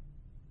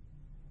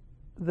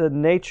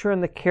nature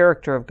and the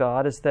character of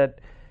God is that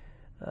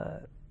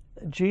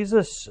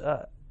Jesus.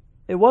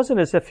 It wasn't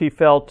as if he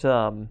felt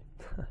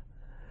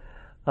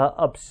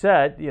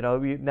upset.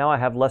 Now I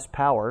have less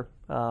power.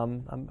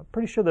 I'm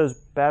pretty sure those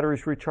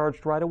batteries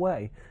recharged right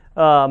away.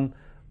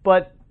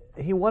 But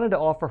he wanted to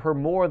offer her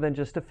more than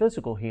just a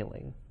physical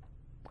healing.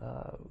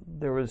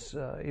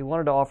 He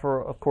wanted to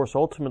offer, of course,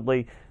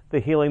 ultimately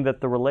the healing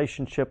that the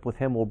relationship with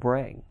him will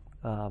bring.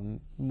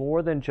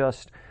 More than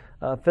just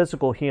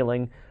physical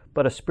healing,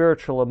 but a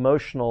spiritual,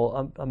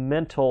 emotional, a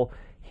mental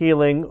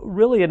healing,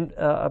 really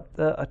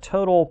a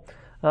total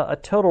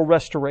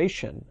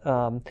restoration.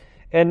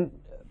 And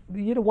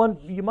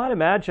you might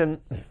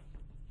imagine,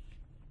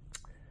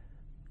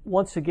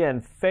 once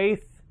again,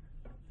 faith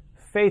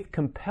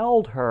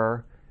compelled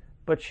her,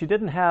 but she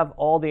didn't have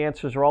all the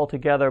answers or all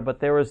together, but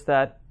there was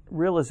that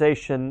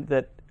realization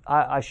that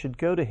I should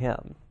go to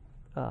him.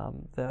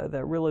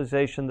 That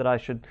realization that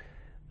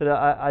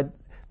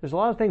there's a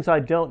lot of things I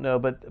don't know,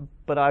 but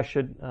I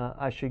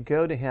should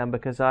go to him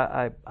because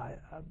I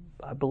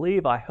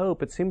believe, I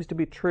hope, it seems to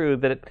be true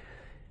that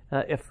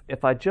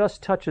if I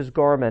just touch his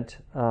garment,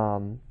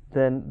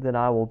 then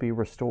I will be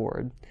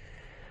restored.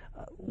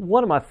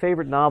 One of my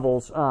favorite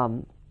novels.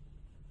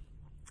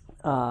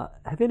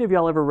 Have any of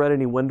y'all ever read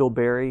any Wendell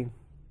Berry?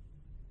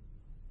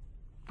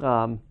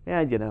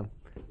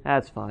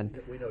 That's fine.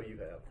 We know you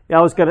have. Yeah,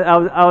 I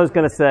was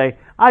gonna say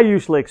I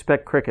usually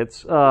expect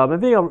crickets.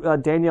 Have you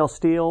Danielle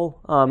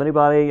Steele?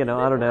 Anybody? I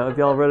don't know if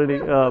y'all read any.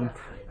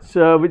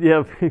 But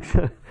yeah.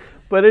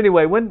 But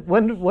anyway,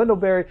 Wendell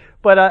Berry.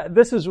 But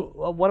this is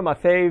one of my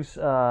faves.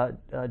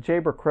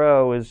 Jayber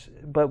Crow is.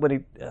 But when he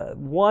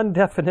one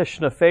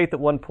definition of faith at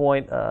one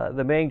point,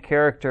 the main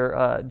character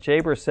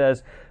Jayber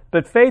says,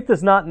 "But faith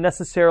is not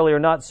necessarily or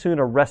not soon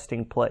a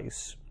resting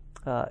place."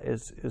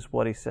 Is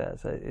what he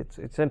says.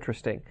 It's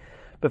interesting.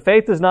 But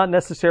faith is not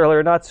necessarily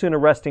or not soon a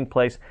resting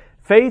place.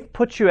 Faith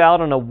puts you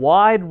out on a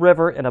wide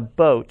river in a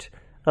boat,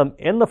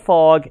 in the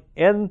fog,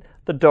 in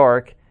the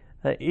dark.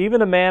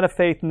 Even a man of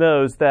faith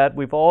knows that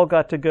we've all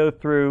got to go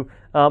through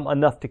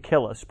enough to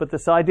kill us. But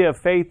this idea of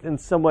faith, in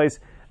some ways,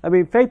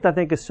 faith, I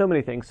think, is so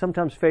many things.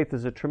 Sometimes faith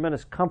is a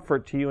tremendous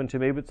comfort to you and to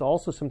me, but it's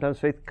also sometimes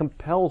faith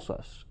compels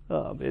us.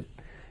 It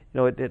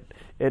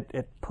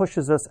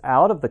pushes us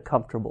out of the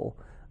comfortable.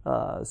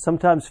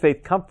 Sometimes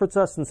faith comforts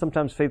us, and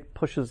sometimes faith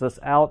pushes us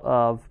out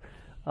of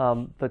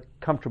the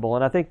comfortable.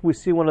 And I think we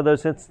see one of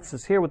those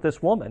instances here with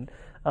this woman.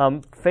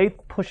 Faith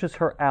pushes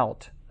her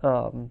out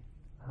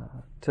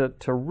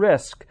to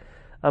risk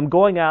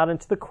going out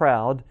into the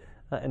crowd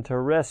and to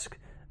risk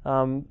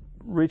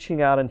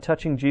reaching out and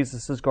touching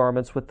Jesus'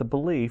 garments with the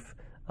belief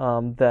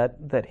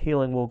that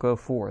healing will go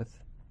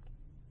forth.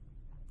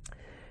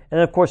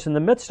 And of course, in the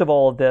midst of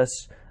all of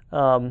this,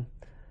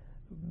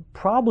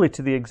 probably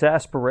to the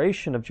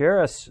exasperation of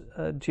Jairus,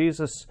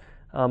 Jesus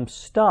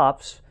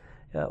stops.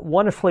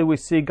 Wonderfully, we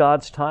see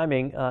God's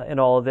timing in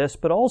all of this,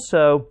 but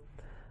also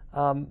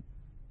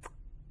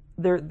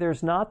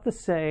there's not the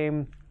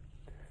same.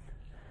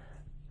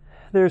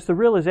 There's the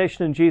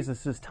realization in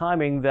Jesus'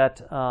 timing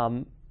that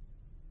kind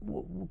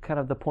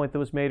of the point that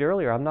was made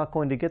earlier. I'm not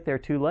going to get there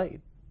too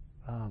late.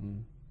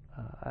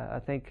 I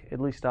think at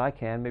least I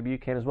can. Maybe you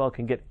can as well.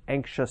 Can get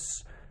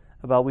anxious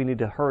about we need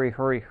to hurry.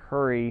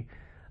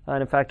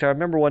 And in fact, I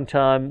remember one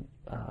time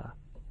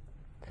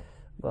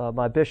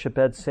my bishop,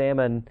 Ed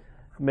Salmon,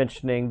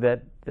 mentioning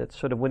that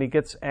sort of when he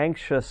gets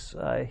anxious,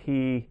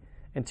 he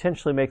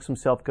intentionally makes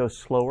himself go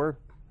slower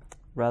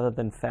rather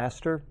than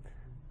faster,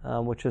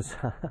 which is,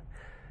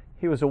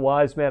 he was a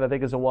wise man, I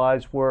think is a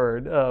wise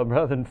word.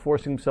 Rather than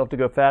forcing himself to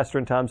go faster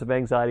in times of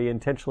anxiety, he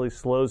intentionally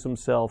slows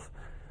himself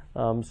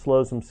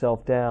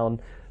down.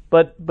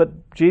 But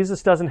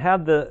Jesus doesn't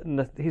have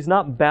he's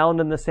not bound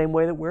in the same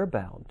way that we're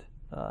bound.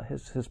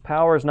 His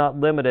power is not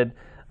limited.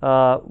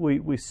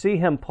 We see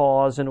him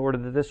pause in order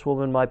that this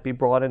woman might be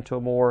brought into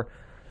a more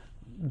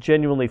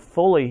genuinely,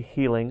 fully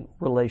healing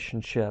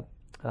relationship.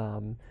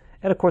 And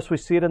of course, we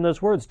see it in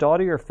those words,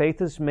 "Daughter, your faith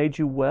has made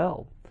you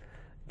well.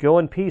 Go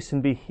in peace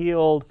and be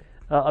healed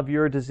of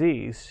your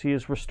disease." She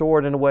is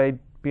restored in a way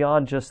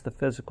beyond just the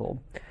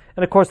physical.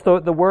 And of course,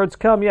 the words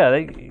come,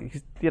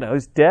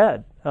 he's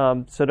dead.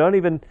 So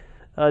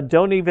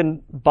don't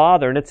even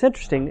bother. And it's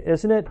interesting,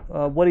 isn't it,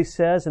 what he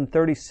says in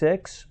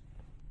 36?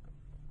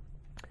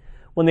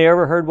 When they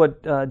overheard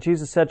what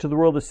Jesus said to the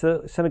ruler of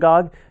the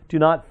synagogue, "Do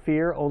not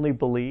fear, only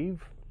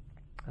believe."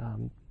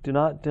 Do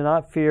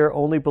not fear,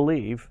 only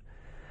believe.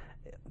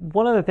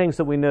 one of the things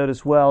that we note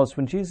as well is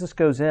when Jesus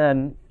goes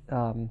in,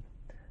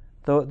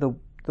 the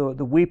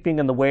weeping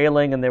and the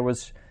wailing, and there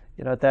was,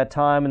 at that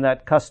time in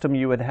that custom,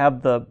 you would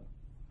have the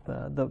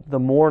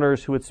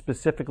mourners who would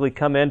specifically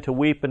come in to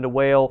weep and to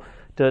wail,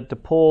 to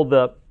pull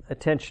the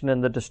attention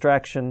and the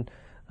distraction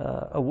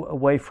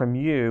away from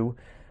you.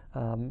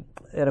 And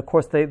of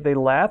course, they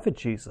laugh at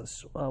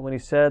Jesus when he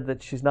said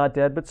that she's not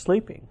dead but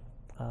sleeping.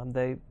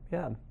 They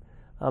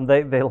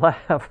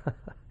laugh,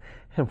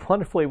 and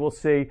wonderfully we'll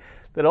see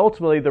that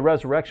ultimately the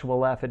resurrection will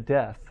laugh at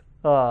death.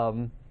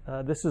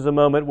 This is a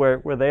moment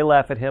where they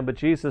laugh at him, but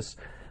Jesus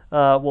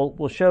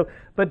will show.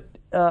 But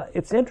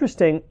it's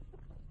interesting.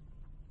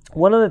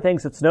 One of the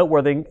things that's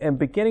noteworthy, and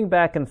beginning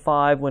back in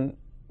 5, when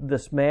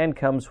this man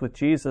comes with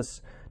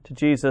Jesus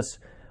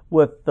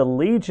with the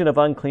legion of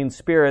unclean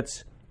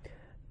spirits,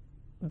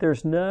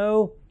 there's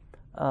no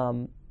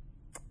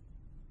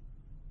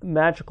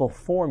magical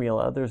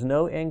formula. There's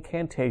no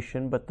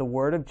incantation, but the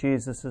word of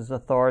Jesus is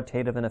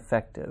authoritative and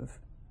effective.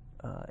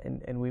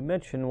 And we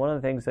mentioned one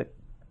of the things that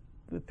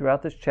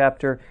throughout this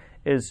chapter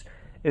is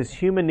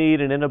human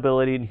need and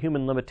inability and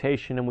human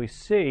limitation, and we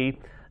see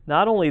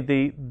not only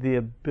the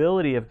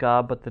ability of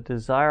God, but the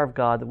desire of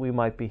God that we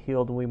might be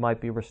healed and we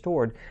might be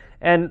restored.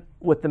 And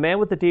with the man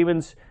with the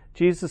demons,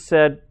 Jesus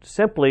said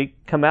simply,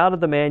 "Come out of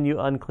the man, you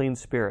unclean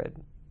spirit."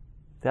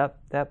 That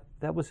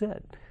was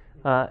it.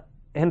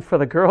 And for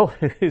the girl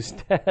who's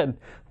dead,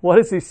 what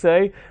does he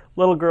say?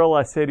 "Little girl,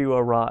 I say to you,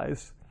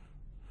 arise."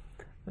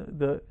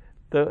 The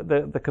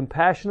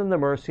compassion and the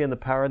mercy and the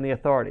power and the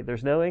authority.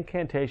 There's no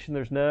incantation.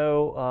 There's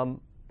no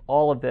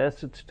all of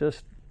this. It's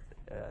just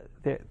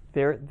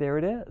there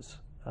it is.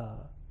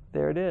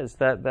 There it is.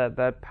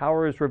 That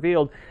power is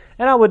revealed.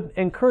 And I would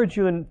encourage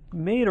you and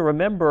me to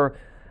remember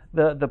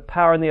the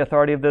power and the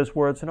authority of those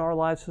words in our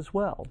lives as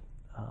well.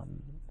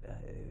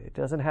 It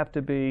doesn't have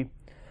to be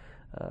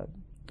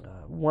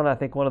one of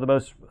the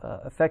most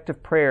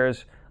effective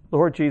prayers,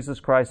 "Lord Jesus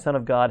Christ, Son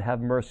of God,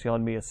 have mercy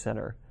on me, a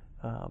sinner."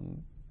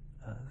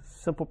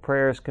 Simple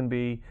prayers can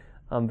be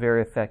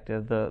very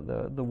effective.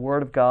 The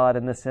Word of God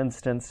in this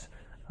instance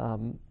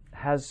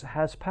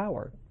has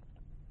power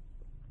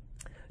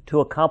to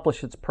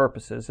accomplish its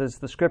purposes. As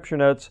the Scripture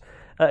notes,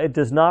 it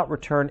does not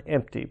return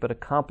empty, but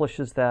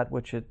accomplishes that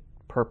which it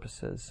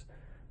purposes.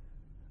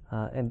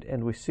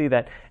 And we see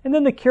that. And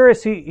then the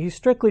curious, he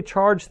strictly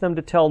charged them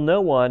to tell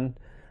no one.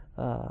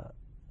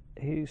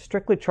 He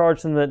strictly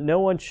charged them that no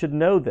one should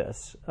know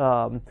this.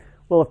 Well,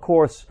 of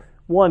course,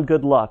 one,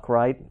 good luck,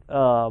 right?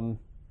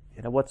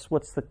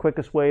 What's the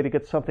quickest way to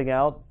get something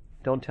out?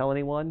 Don't tell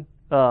anyone.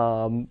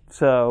 And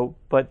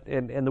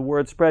the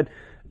word spread.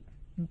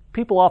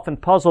 People often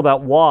puzzle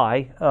about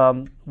why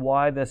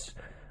this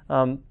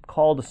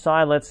call to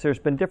silence. There's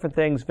been different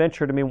things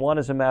ventured. I mean, one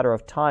is a matter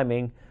of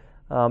timing,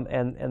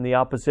 and the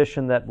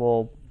opposition that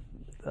will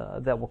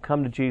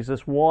come to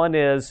Jesus. One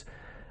is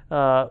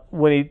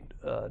when he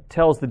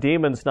tells the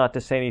demons not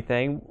to say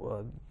anything.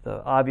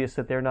 Obvious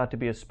that they're not to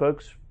be his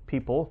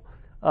spokespeople.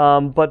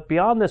 But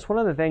beyond this, one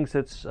of the things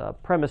that's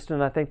premised,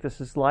 and I think this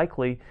is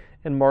likely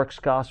in Mark's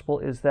gospel,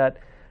 is that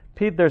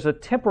there's a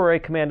temporary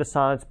command to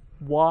silence.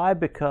 Why?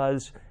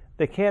 Because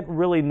they can't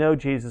really know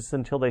Jesus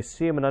until they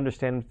see him and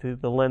understand him through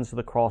the lens of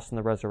the cross and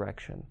the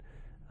resurrection.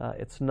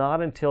 It's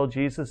not until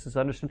Jesus is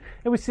understood,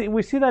 and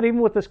we see that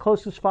even with his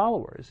closest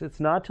followers.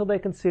 It's not till they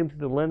can see him through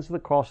the lens of the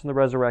cross and the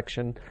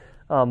resurrection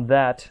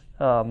that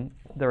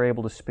they're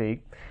able to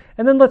speak.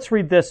 And then let's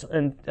read this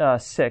in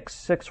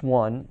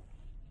 6:1.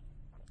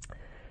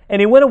 "And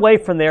he went away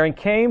from there and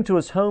came to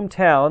his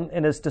hometown,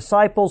 and his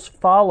disciples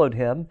followed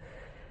him.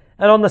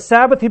 And on the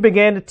Sabbath he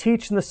began to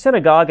teach in the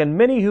synagogue, and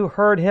many who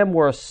heard him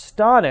were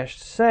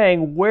astonished,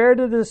 saying, 'Where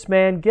did this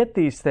man get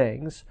these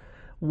things?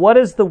 What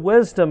is the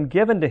wisdom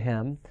given to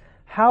him?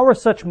 How are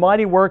such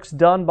mighty works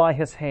done by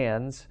his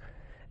hands?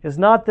 Is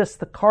not this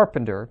the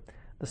carpenter,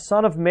 the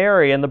son of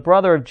Mary, and the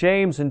brother of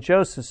James and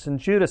Joseph and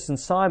Judas and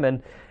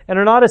Simon? And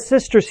are not his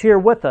sisters here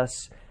with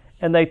us?'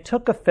 And they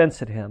took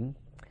offense at him.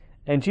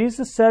 And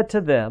Jesus said to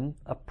them,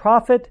 'A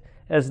prophet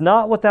is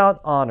not without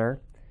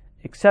honor,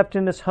 except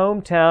in his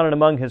hometown and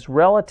among his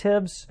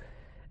relatives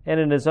and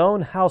in his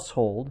own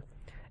household.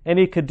 And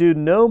he could do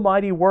no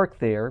mighty work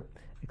there,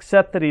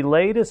 except that he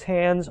laid his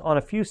hands on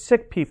a few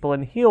sick people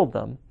and healed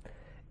them.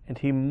 And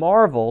he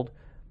marveled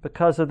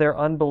because of their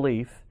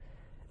unbelief.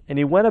 And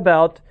he went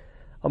about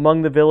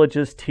among the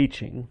villages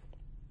teaching.'"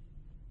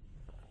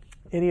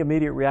 Any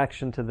immediate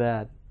reaction to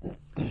that?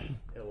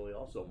 Well, we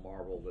also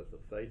marveled at the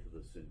faith of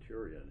the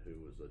centurion,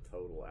 who was a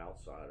total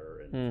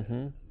outsider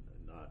and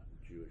not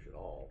Jewish at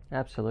all.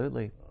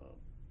 Absolutely.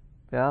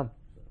 Yeah.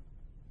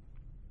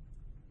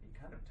 It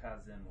kind of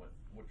ties in with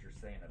what you're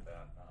saying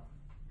about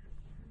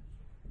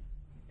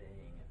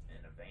being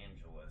an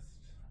evangelist,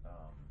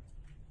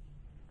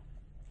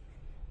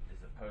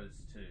 as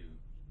opposed to,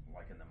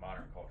 like in the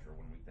modern culture,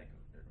 when we think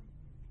of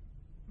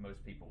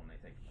most people, when they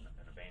think of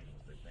an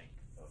evangelist, they think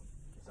of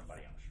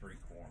somebody on a street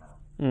corner,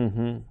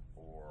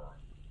 or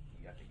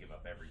you have to give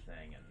up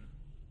everything and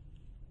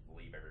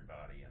leave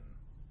everybody and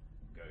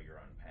go your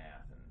own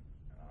path. And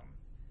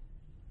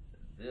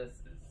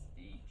this is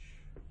each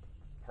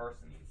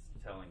person, he's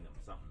telling them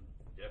something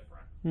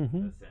different,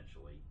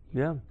 essentially.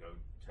 Yeah. Go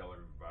tell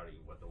everybody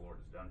what the Lord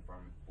has done for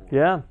them.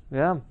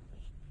 Yeah.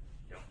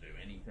 Don't do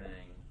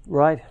anything.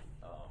 Right.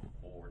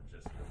 Or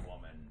just the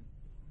woman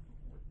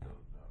with the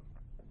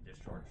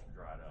discharge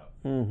dried up.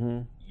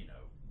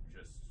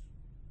 Just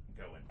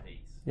go in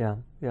peace. Yeah.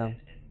 And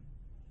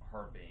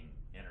her being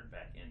entered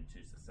back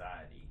into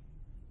society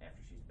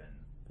after she's been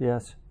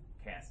Yes.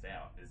 cast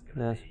out is going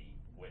to Yes. be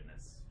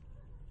witness.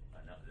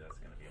 That's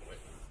going to be a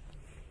witness.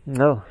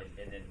 No.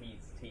 And then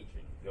he's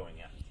teaching,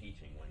 going out and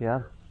teaching when Yeah.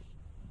 you're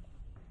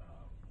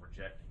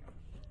rejecting him.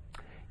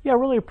 Yeah, I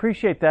really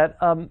appreciate that.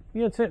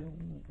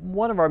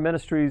 One of our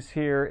ministries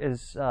here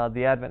is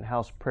the Advent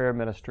House Prayer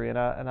Ministry, and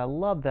I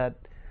love that.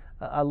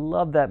 I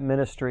love that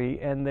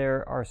ministry, and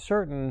there are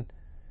certain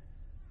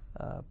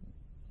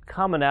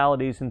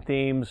commonalities and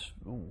themes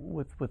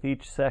with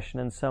each session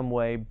in some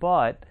way.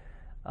 But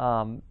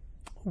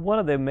one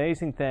of the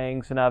amazing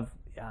things, and I've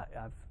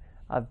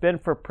been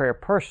for prayer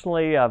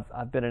personally.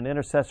 I've been an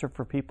intercessor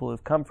for people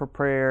who've come for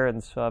prayer,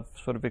 and so I've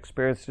sort of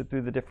experienced it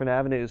through the different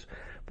avenues.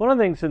 But one of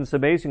the things that's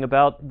amazing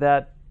about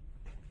that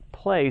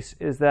place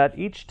is that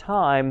each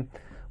time,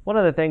 one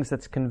of the things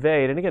that's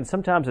conveyed, and again,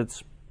 sometimes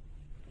it's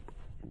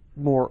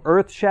more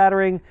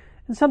earth-shattering,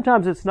 and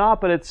sometimes it's not,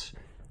 but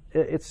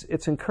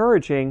it's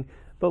encouraging.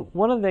 But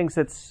one of the things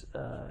that's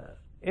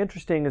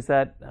interesting is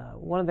that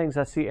one of the things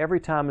I see every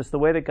time is the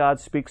way that God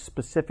speaks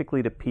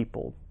specifically to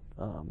people.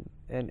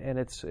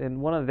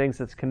 And one of the things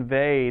that's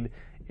conveyed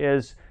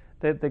is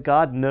that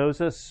God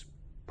knows us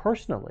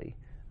personally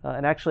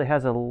and actually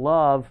has a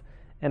love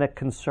and a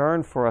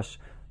concern for us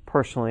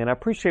personally. And I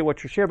appreciate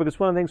what you share, because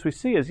one of the things we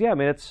see is,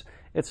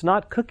 it's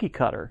not cookie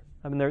cutter.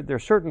 I mean, there are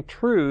certain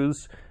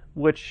truths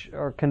which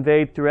are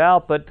conveyed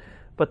throughout, but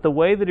the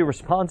way that he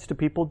responds to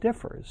people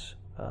differs.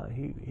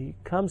 He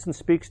comes and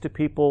speaks to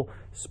people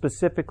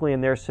specifically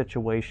in their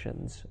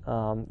situations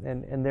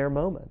and their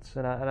moments.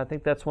 And I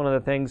think that's one of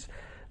the things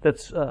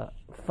that's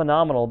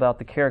phenomenal about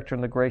the character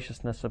and the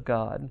graciousness of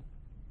God.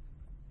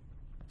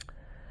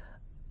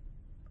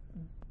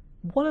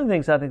 One of the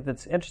things I think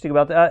that's interesting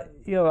about that,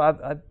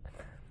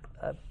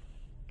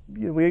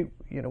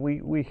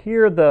 we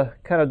hear the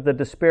kind of the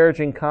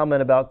disparaging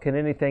comment about, can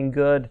anything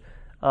good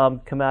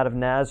come out of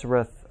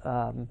Nazareth?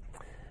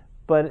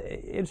 But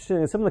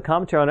interesting, some of the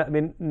commentary on it. I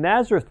mean,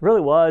 Nazareth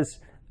really was.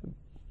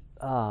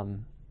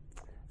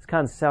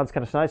 Sounds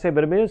kind of nice to say,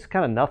 but I mean, it's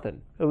kind of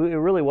nothing. It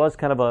really was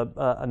kind of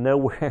a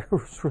nowhere.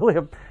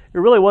 It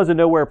really was a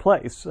nowhere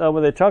place.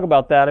 When they talk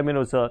about that, I mean,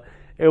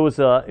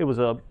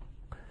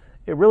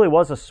 it really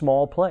was a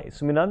small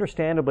place. I mean,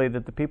 understandably,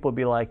 that the people would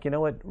be like, you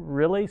know what,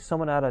 really,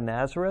 someone out of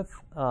Nazareth?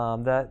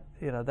 That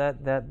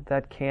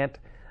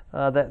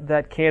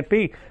can't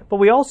be. But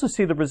we also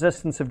see the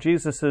resistance of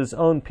Jesus'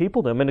 own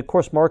people to him. And of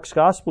course, Mark's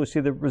gospel, we see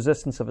the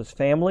resistance of his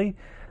family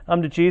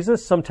to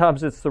Jesus.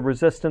 Sometimes it's the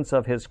resistance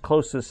of his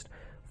closest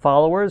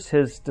followers,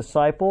 his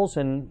disciples.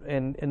 And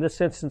in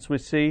this instance, we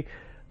see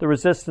the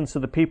resistance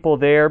of the people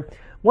there.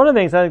 One of the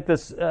things I think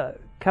this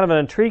kind of an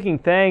intriguing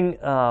thing,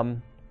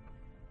 and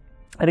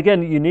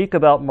again, unique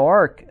about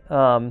Mark,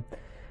 and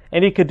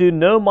he could do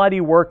no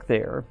mighty work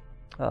there,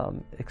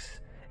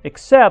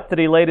 except that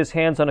he laid his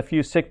hands on a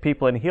few sick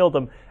people and healed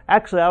them.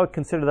 Actually, I would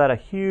consider that a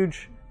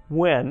huge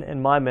win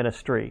in my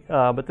ministry.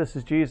 But this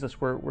is Jesus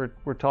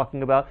we're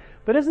talking about.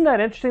 But isn't that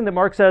interesting that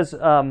Mark says,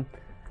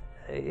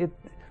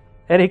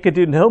 and he could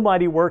do no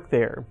mighty work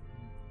there.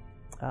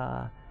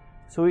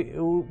 So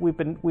we've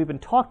been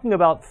talking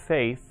about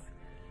faith,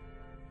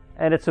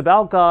 and it's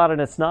about God, and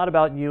it's not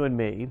about you and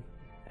me.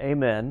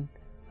 Amen.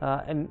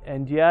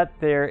 And yet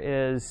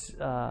there's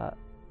the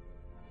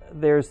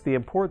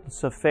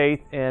importance of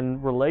faith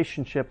in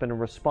relationship and in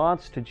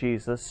response to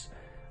Jesus.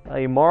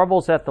 He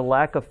marvels at the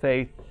lack of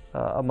faith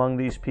among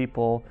these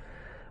people.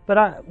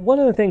 But one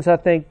of the things I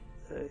think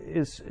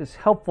is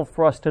helpful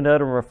for us to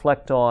note and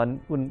reflect on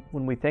when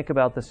we think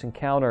about this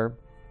encounter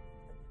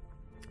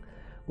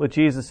with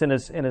Jesus in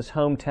his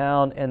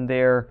hometown and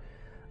their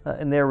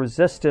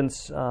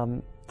resistance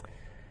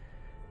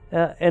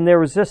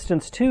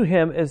to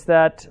him is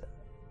that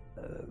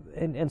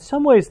in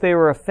some ways they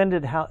were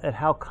offended at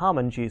how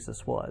common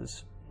Jesus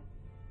was.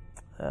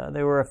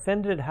 They were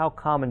offended at how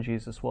common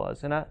Jesus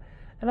was, and I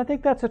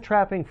think that's a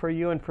trapping for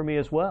you and for me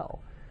as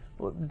well.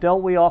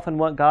 Don't we often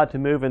want God to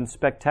move in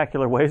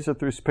spectacular ways or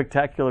through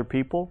spectacular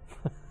people?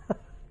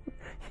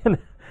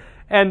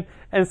 And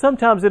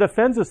sometimes it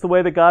offends us the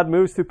way that God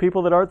moves through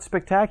people that aren't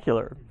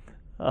spectacular,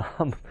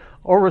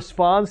 or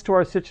responds to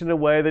our situation in a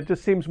way that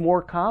just seems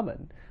more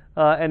common.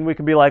 And we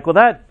can be like, well,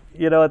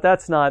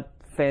 that's not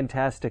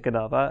fantastic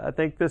enough. I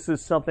think this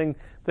is something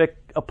that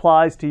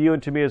applies to you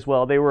and to me as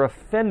well. They were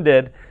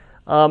offended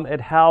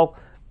at how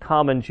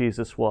common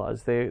Jesus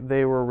was.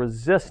 They were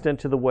resistant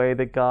to the way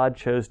that God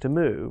chose to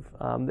move.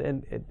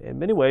 And in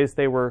many ways,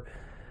 they were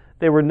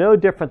no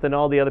different than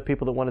all the other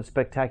people that wanted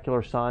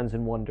spectacular signs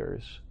and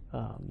wonders.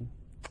 That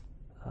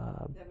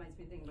makes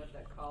me think about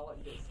that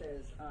collect that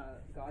says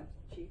God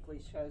chiefly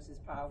shows His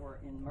power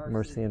in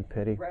Mercy and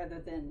pity. rather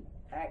than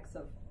acts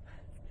of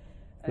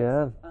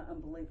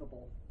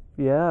unbelievable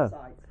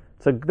sights.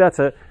 So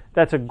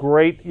that's a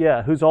great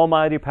whose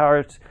almighty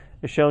power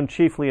is shown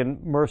chiefly in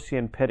mercy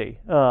and pity.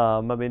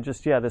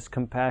 This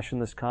compassion,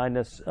 this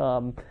kindness.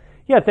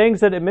 Things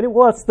that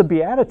it's the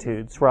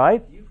Beatitudes,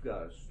 right? You've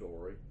got a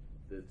story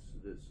that's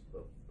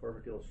a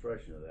perfect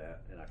illustration of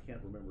that, and I can't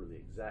remember the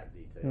exact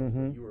details.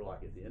 Mm-hmm. But you were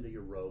like at the end of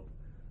your rope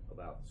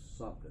about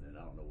something, and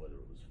I don't know whether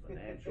it was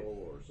financial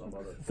or some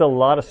other. It's a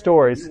lot of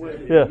stories.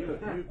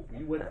 You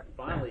went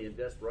finally in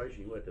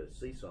desperation. You went to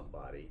see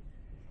somebody,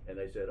 and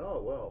they said,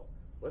 "Oh well,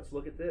 let's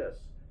look at this,"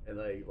 and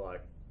they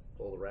like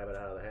pull the rabbit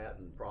out of the hat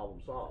and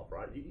problem solved.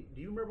 Right? Do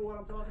you remember what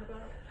I'm talking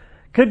about?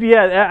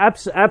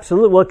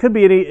 Absolutely. Well, it could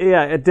be any.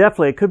 Yeah,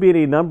 definitely. It could be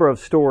any number of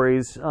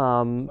stories. Like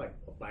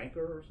a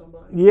banker or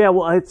somebody. Yeah.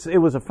 Well, it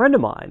was a friend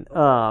of mine.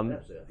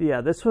 That's it.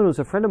 Yeah, this one was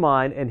a friend of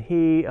mine, and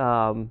he.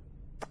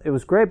 It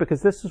was great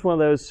because this is one of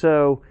those.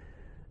 So,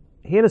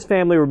 he and his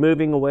family were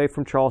moving away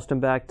from Charleston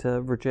back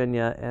to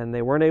Virginia, and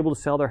they weren't able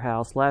to sell their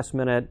house. Last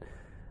minute,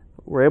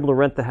 were able to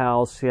rent the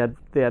house.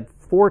 They had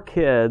 4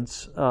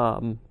 kids.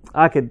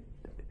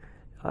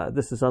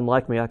 This is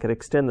unlike me. I could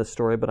extend this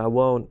story, but I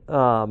won't.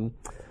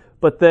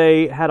 But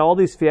they had all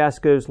these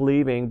fiascos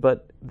leaving,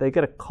 but they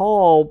get a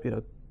call,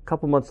 a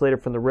couple months later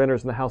from the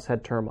renters, and the house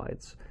had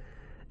termites.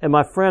 And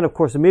my friend, of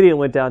course, immediately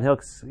went downhill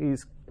because he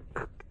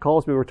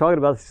calls me. We're talking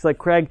about this. He's like,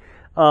 Craig,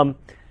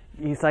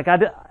 he's like, I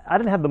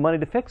didn't have the money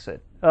to fix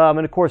it.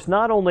 And of course,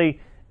 not only,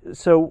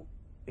 so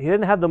he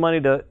didn't have the money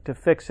to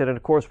fix it. And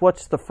of course,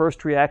 what's the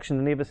first reaction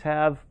any of us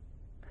have?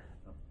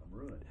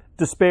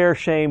 Despair,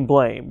 shame,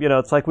 blame.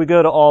 It's like we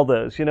go to all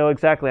those.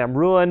 Exactly. I'm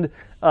ruined.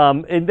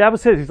 And that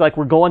was his. He's like,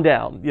 we're going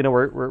down.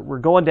 We're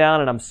going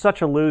down, and I'm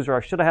such a loser.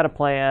 I should have had a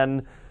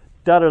plan.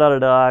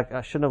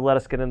 I shouldn't have let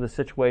us get into this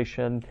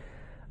situation.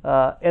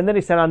 And then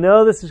he said, I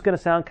know this is going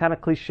to sound kind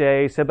of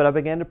cliche. He said, but I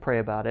began to pray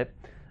about it.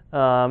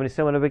 And he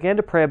said, when I began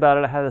to pray about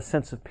it, I had a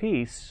sense of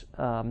peace.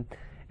 And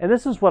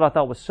this is what I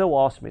thought was so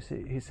awesome.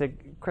 He said,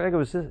 Craig, it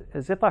was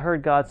as if I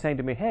heard God saying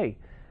to me, hey,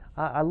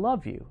 I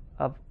love you.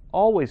 I've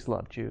always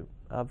loved you.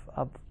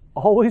 I've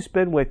always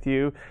been with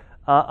you.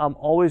 I'm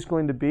always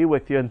going to be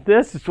with you. And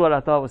this is what I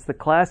thought was the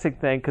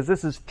classic thing, because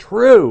this is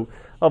true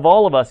of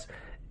all of us.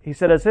 He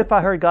said, as if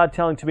I heard God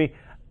saying to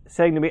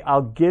me,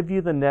 I'll give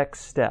you the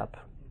next step.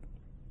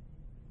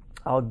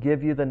 I'll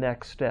give you the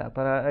next step.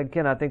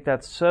 And I think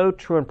that's so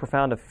true and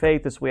profound of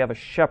faith, as we have a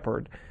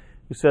shepherd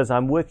who says,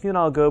 I'm with you and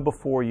I'll go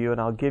before you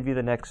and I'll give you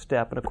the next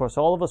step. And of course,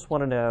 all of us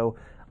want to know,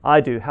 I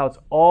do, how it's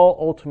all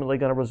ultimately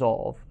going to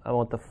resolve. I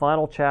want the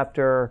final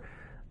chapter.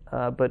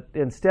 But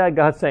instead,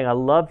 God's saying, I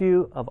love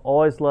you. I've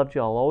always loved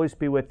you. I'll always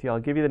be with you. I'll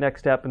give you the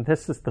next step. And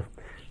this is the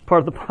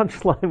part of the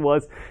punchline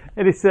was,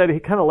 and he said, he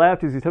kind of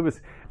laughed as he told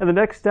us, and the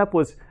next step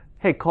was,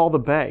 hey, call the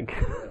bank.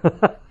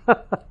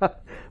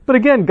 But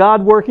again,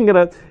 God working in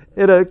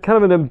a kind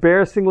of an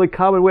embarrassingly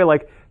common way,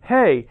 like,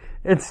 hey,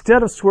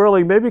 instead of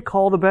swirling, maybe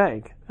call the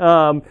bank.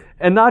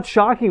 And not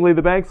shockingly,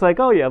 the bank's like,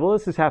 oh yeah, well,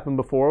 this has happened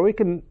before. We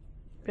can,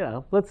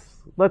 let's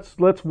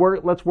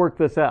work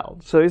this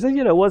out. So he said,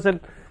 it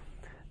wasn't,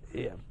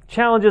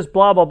 challenges,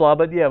 blah, blah, blah.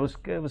 But it was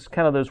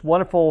kind of those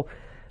wonderful.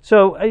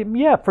 So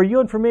for you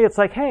and for me, it's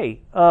like,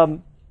 hey,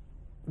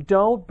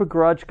 don't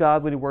begrudge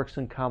God when He works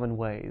in common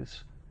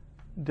ways.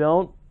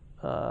 Don't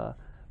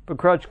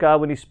begrudge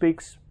God when He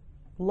speaks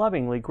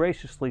lovingly,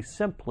 graciously,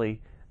 simply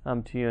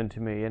to you and to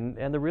me.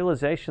 And the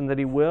realization that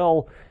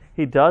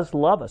He does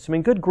love us. I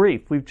mean, good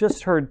grief. We've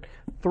just heard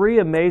 3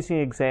 amazing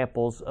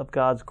examples of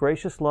God's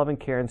gracious love and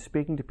care in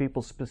speaking to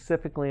people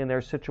specifically in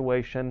their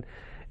situation.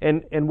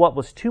 And what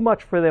was too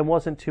much for them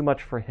wasn't too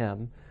much for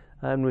Him.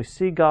 And we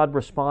see God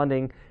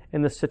responding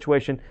in this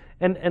situation.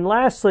 And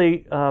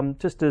lastly,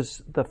 just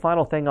as the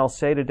final thing I'll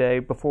say today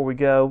before we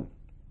go,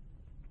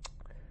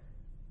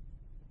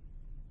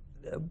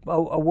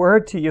 a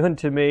word to you and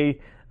to me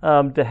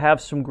to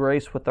have some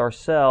grace with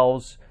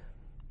ourselves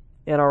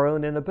and our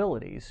own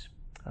inabilities.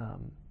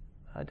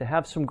 To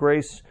have some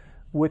grace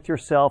with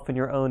yourself and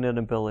your own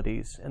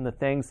inabilities and the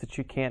things that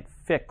you can't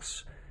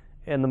fix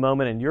in the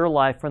moment in your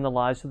life or in the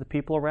lives of the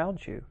people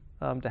around you.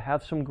 To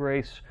have some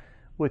grace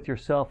with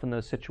yourself in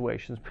those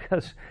situations,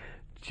 because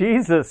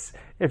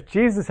if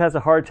Jesus has a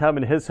hard time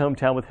in His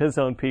hometown with His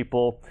own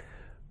people,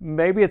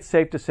 maybe it's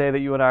safe to say that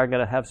you and I are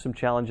going to have some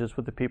challenges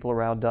with the people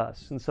around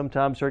us. And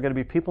sometimes there are going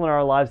to be people in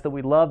our lives that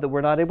we love that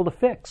we're not able to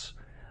fix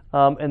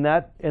in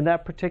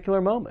that particular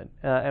moment.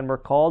 And we're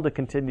called to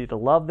continue to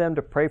love them,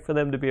 to pray for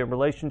them, to be in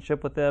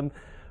relationship with them,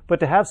 but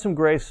to have some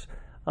grace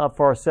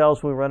for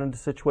ourselves when we run into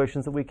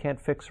situations that we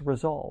can't fix or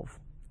resolve.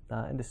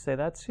 And to say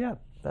that's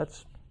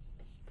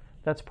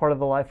part of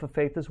the life of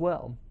faith as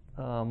well.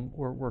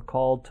 We're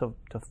called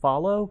to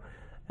follow,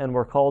 and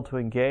we're called to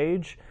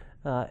engage,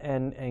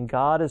 and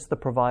God is the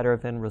provider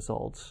of end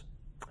results.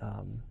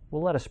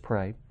 Well, let us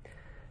pray.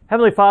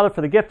 Heavenly Father,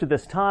 for the gift of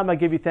this time, I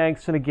give you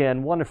thanks, and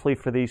again, wonderfully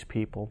for these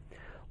people.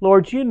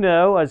 Lord, you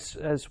know,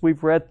 as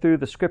we've read through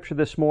the Scripture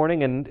this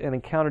morning and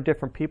encountered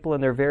different people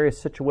in their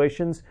various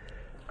situations,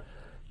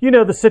 You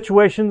know the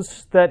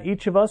situations that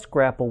each of us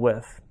grapple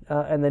with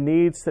and the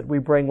needs that we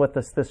bring with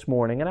us this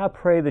morning. And I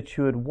pray that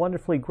you would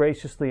wonderfully,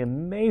 graciously,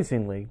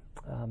 amazingly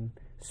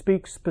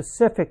speak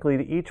specifically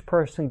to each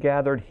person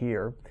gathered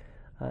here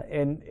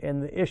and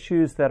the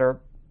issues that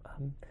are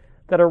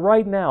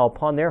right now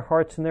upon their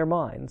hearts and their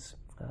minds,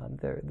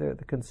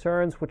 the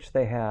concerns which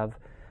they have.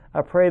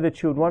 I pray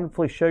that you would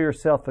wonderfully show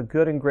yourself a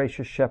good and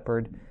gracious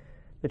shepherd,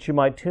 that you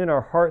might tune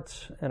our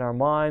hearts and our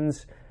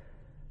minds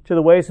to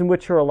the ways in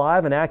which you're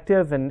alive and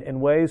active, and in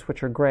ways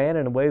which are grand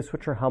and in ways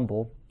which are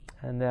humble,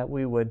 and that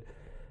we would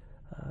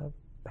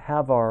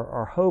have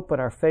our hope and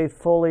our faith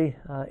fully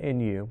in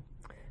you.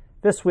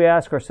 This we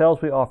ask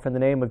ourselves, we offer in the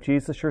name of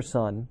Jesus, your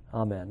Son.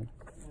 Amen.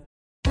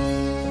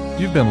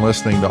 You've been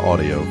listening to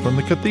audio from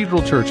the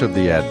Cathedral Church of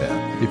the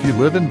Advent. If you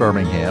live in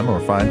Birmingham or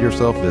find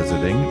yourself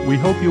visiting, we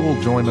hope you will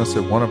join us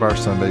at one of our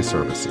Sunday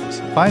services.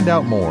 Find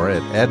out more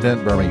at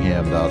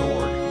adventbirmingham.org.